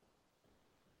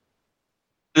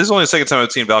 this is only the second time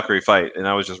I've seen Valkyrie fight, and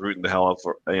I was just rooting the hell out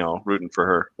for, rooting for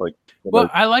her. Like, Well,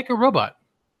 I like a robot.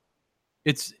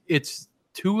 It's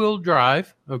 2-wheel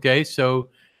drive. Okay, so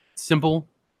simple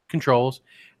controls,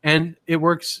 and it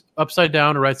works upside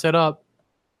down or right side up.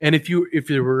 And if you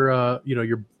were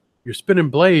your spinning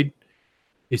blade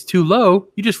is too low,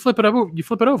 you just flip it over. You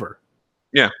flip it over.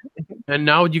 Yeah. And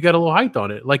now you got a little height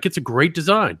on it. Like, it's a great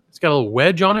design. It's got a little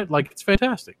wedge on it. Like, it's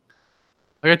fantastic.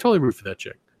 Like, I totally root for that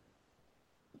chick.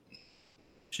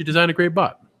 She designed a great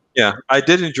bot. Yeah, I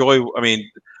did enjoy. I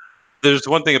mean, there's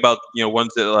one thing about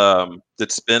ones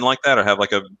that spin like that or have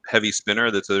like a heavy spinner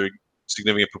that's a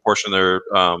significant proportion of their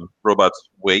robot's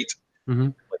weight. Mm-hmm.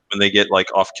 Like when they get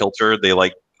like off kilter, they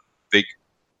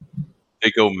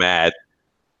go mad.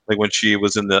 Like when she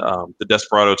was in the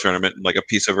Desperado tournament, and like a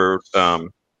piece of her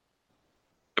starts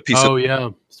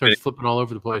flipping all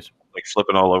over the place, like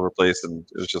flipping all over the place, and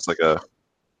it was just like it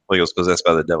was possessed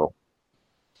by the devil.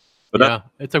 But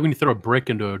it's like when you throw a brick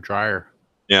into a dryer.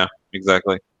 Yeah,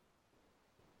 exactly.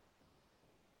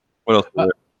 What else?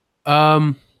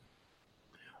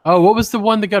 What was the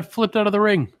one that got flipped out of the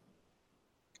ring?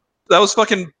 That was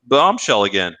fucking Bombshell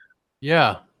again.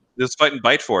 Yeah. It was fighting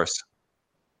Bite Force.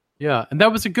 Yeah, and that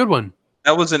was a good one.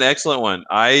 That was an excellent one.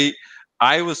 I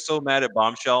was so mad at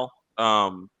Bombshell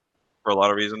for a lot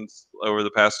of reasons over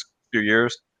the past few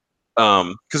years.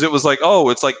 Because it was like,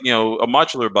 it's like, a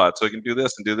modular bot, so it can do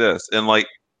this and do this. And like,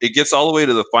 it gets all the way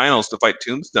to the finals to fight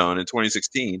Tombstone in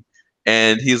 2016.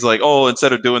 And he's like,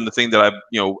 instead of doing the thing that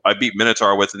I beat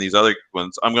Minotaur with in these other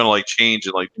ones, I'm going to like change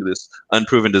and like do this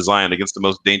unproven design against the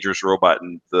most dangerous robot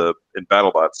in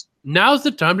BattleBots. Now's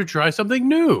the time to try something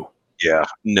new. Yeah,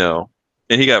 no.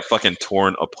 And he got fucking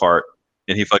torn apart,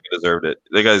 and he fucking deserved it.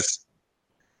 The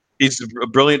he's a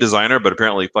brilliant designer, but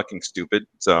apparently fucking stupid.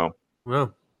 So,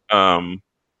 well.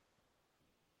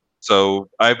 So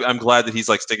I'm glad that he's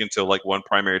like sticking to like one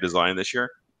primary design this year.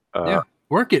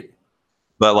 Work it.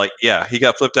 But like, yeah, he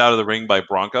got flipped out of the ring by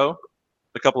Bronco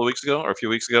a couple of weeks ago or a few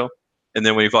weeks ago, and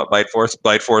then when he fought Bite Force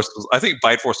I think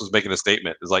Bite Force was making a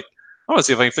statement. It's like, I want to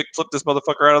see if I can flip this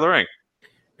motherfucker out of the ring.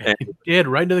 And he did,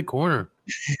 right into the corner.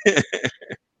 It's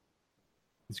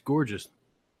gorgeous.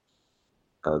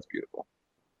 That was beautiful.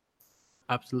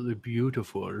 Absolutely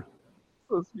beautiful. That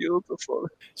was beautiful.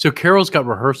 So Carol's got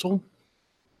rehearsal.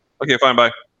 Okay, fine, bye.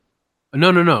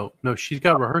 No. She's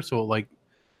got rehearsal. Like,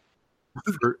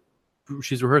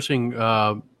 she's rehearsing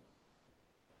Little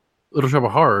Shop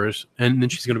of Horrors, and then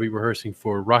she's going to be rehearsing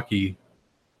for Rocky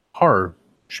Horror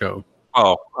Show.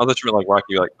 Oh, I thought you were like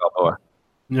Rocky, like Balboa.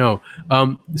 No.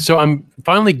 So I'm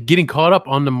finally getting caught up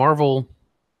on the Marvel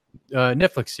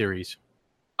Netflix series.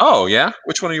 Oh, yeah?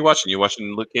 Which one are you watching? You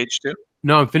watching Luke Cage too?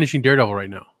 No, I'm finishing Daredevil right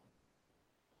now.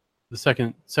 The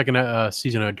second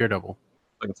season of Daredevil.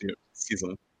 Second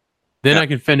season. Then I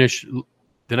can finish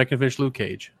Luke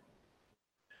Cage.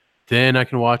 Then I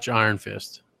can watch Iron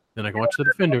Fist. Then I can watch The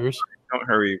Defenders. Don't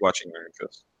hurry watching Iron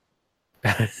Fist.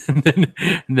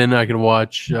 and then I can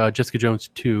watch Jessica Jones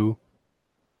 2,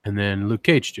 and then Luke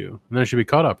Cage 2. And then I should be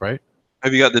caught up, right?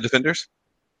 Have you got The Defenders?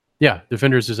 Yeah,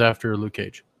 Defenders is after Luke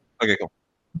Cage. Okay, cool.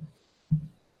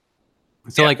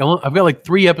 So I've got like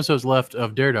 3 episodes left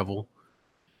of Daredevil,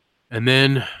 and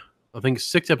then I think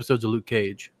 6 episodes of Luke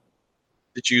Cage.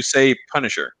 Did you say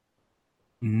Punisher?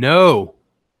 No.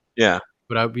 Yeah.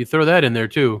 But you throw that in there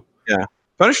too. Yeah.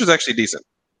 Punisher's actually decent.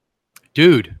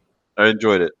 Dude. I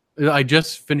enjoyed it. I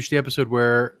just finished the episode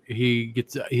where he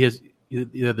has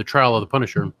the trial of the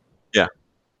Punisher. Yeah.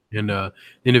 And the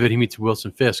end of it, he meets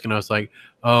Wilson Fisk, and I was like,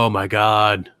 oh my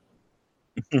God.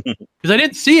 Because I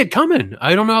didn't see it coming.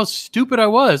 I don't know how stupid I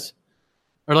was.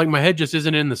 Or like my head just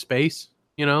isn't in the space,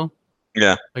 Yeah.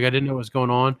 Like I didn't know what was going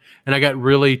on. And I got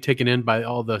really taken in by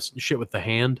all the shit with the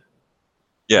hand.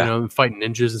 Yeah. Fighting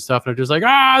ninjas and stuff. And I'm just like,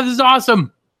 this is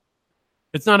awesome.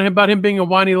 It's not about him being a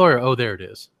whiny lawyer. Oh, there it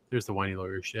is. There's the whiny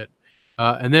lawyer shit.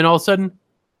 And then all of a sudden,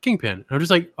 Kingpin. And I'm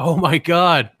just like, oh my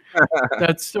God.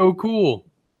 That's so cool.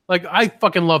 Like, I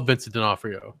fucking love Vincent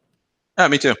D'Onofrio. Yeah,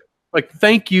 me too. Like,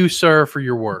 thank you, sir, for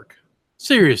your work.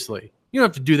 Seriously. You don't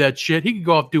have to do that shit. He can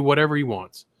go off and do whatever he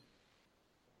wants.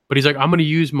 But he's like, I'm going to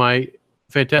use my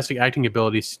fantastic acting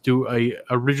abilities to do a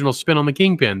original spin on the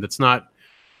Kingpin that's not,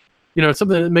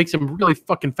 something that makes him really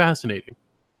fucking fascinating.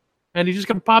 And he's just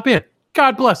going to pop in.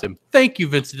 God bless him. Thank you,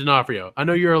 Vincent D'Onofrio. I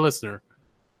know you're a listener.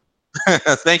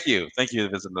 Thank you,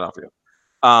 Vincent D'Onofrio.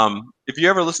 If you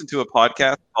ever listen to a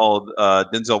podcast called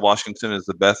Denzel Washington is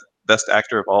the best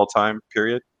actor of all time,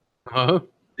 period. Uh-huh.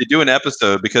 They do an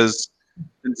episode because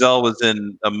Denzel was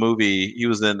in a movie. He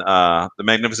was in The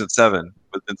Magnificent Seven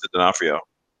with Vincent D'Onofrio.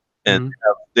 and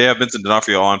they have Vincent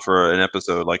D'Onofrio on for an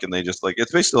episode, like, and they just like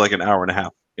it's basically like an hour and a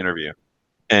half interview,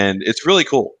 and it's really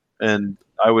cool. And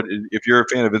I would, if you're a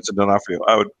fan of Vincent D'Onofrio,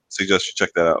 I would suggest you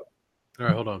check that out. All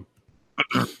right, hold on.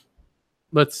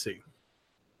 Let's see.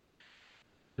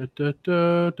 Da, da,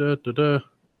 da, da, da, da.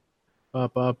 Ba,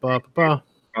 ba, ba, ba, ba.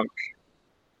 Funk.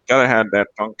 Gotta have that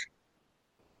funk.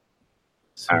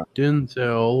 So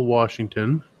Denzel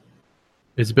Washington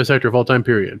is the best actor of all time,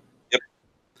 period. Yep.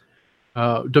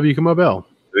 W. Kamau Bell.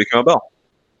 W. Kamau Bell.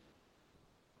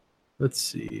 Let's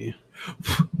see.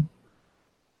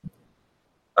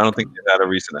 I don't think they've had a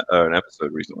recent an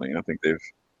episode recently. I think they've,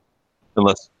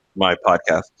 unless my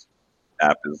podcast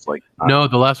app is like. No,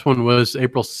 the last one was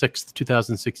April 6th,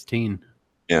 2016.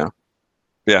 Yeah.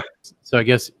 So I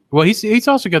guess, well, he's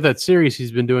also got that series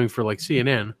he's been doing for like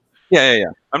CNN. Yeah.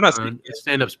 I'm not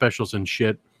stand-up specials and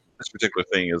shit. This particular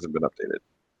thing hasn't been updated.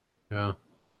 Yeah.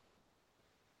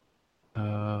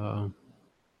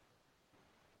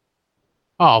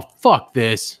 Oh, fuck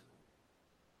this.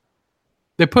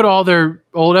 They put all their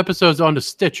old episodes onto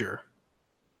Stitcher.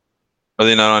 Are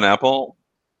they not on Apple?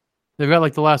 They've got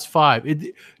like the last 5.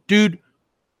 Dude,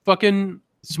 fucking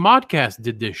Smodcast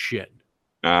did this shit.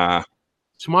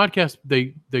 Smodcast,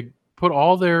 they put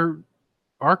all their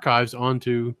archives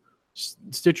onto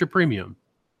Stitcher Premium.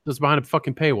 That's behind a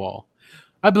fucking paywall.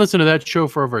 I've been listening to that show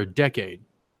for over a decade.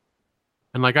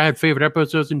 And like I had favorite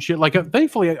episodes and shit. Like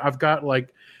thankfully I've got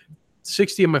like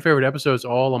 60 of my favorite episodes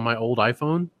all on my old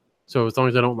iPhone. So as long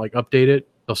as I don't like update it,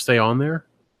 they'll stay on there.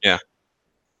 Yeah.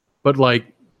 But like,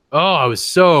 oh, I was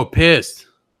so pissed.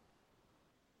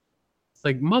 It's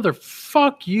like,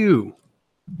 motherfuck you.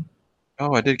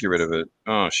 Oh, I did get rid of it.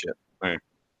 Oh shit. All right.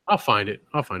 I'll find it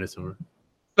somewhere.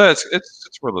 But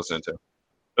it's worth listening to.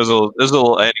 There's a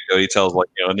little anecdote he tells, like,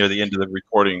 you know, near the end of the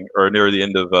recording or near the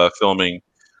end of filming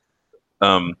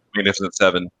Magnificent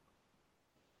Seven.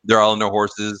 They're all on their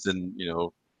horses, and you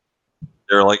know,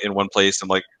 they're like in one place, and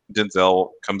like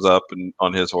Denzel comes up and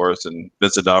on his horse, and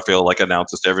Vincent D'Onofrio like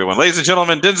announces to everyone, "Ladies and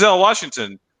gentlemen, Denzel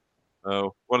Washington,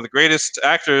 one of the greatest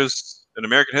actors in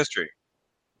American history."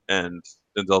 And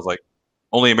Denzel's like,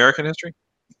 "Only American history?"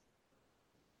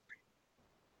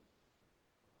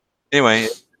 Anyway,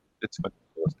 it's fun.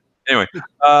 Anyway,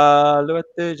 what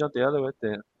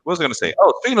was I going to say?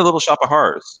 Oh, speaking of Little Shop of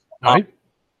Horrors, All right.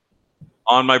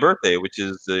 On my birthday, which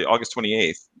is August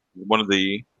 28th, one of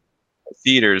the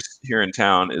theaters here in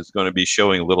town is going to be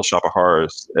showing Little Shop of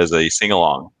Horrors as a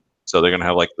sing-along. So they're going to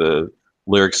have like the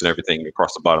lyrics and everything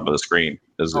across the bottom of the screen.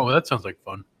 That sounds like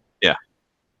fun. Yeah.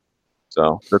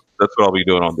 So that's what I'll be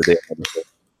doing on the day.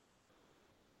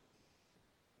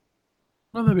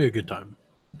 Well, that'd be a good time.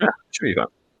 Yeah, it should be fun.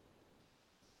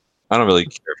 I don't really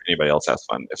care if anybody else has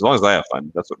fun. As long as I have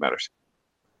fun, that's what matters.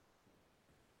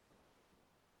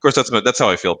 Of course, that's how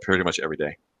I feel pretty much every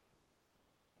day,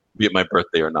 be it my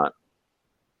birthday or not.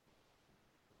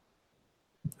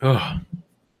 Oh.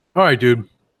 All right, dude.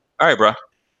 All right, bro.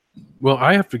 Well,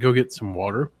 I have to go get some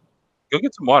water. Go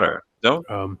get some water. Don't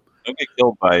get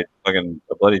killed by fucking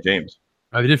a bloody James.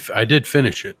 I did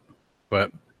finish it,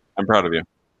 but I'm proud of you.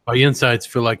 my insides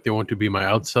feel like they want to be my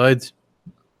outsides.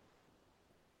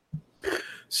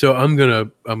 So I'm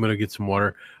gonna get some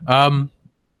water. And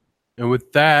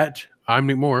with that, I'm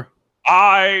Nick Moore.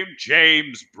 I'm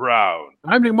James Brown.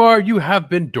 I'm Nick Moore. You have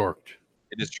been dorked.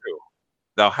 It is true.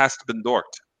 Thou hast been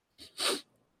dorked.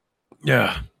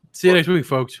 Yeah. See you next week,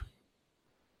 folks.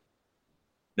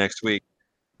 Next week.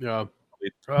 Yeah.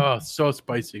 Oh, so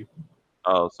spicy.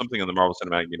 Something in the Marvel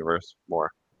Cinematic Universe.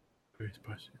 More. Very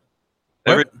spicy.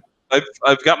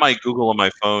 I've got my Google on my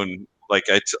phone. Like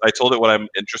I told it what I'm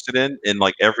interested in, and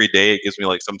like every day it gives me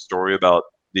like some story about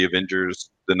the Avengers,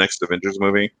 the next Avengers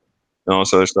movie, and all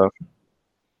this other stuff.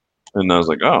 And I was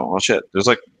like, oh well, shit. There's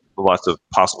like lots of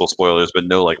possible spoilers, but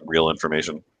no like real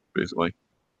information, basically.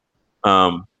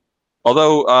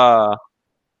 Although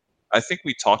I think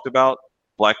we talked about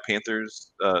Black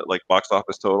Panther's like box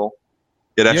office total.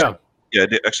 It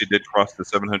actually did cross the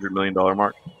 $700 million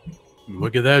mark.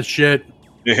 Look at that shit.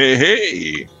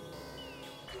 Hey.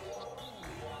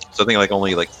 So I think like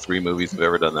only like 3 movies have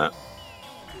ever done that.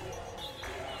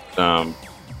 So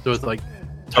it's like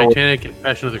Titanic and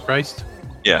Passion of the Christ.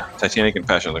 Yeah, Titanic and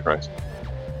Passion of the Christ.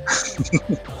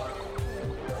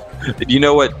 You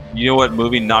know what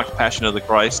movie knocked Passion of the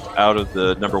Christ out of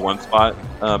the #1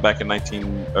 spot back in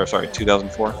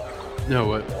 2004? No,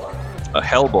 what?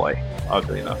 Hellboy,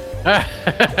 oddly enough.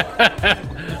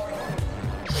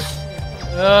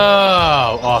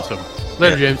 Oh, awesome.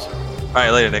 Later, James. All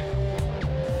right, later, Nick.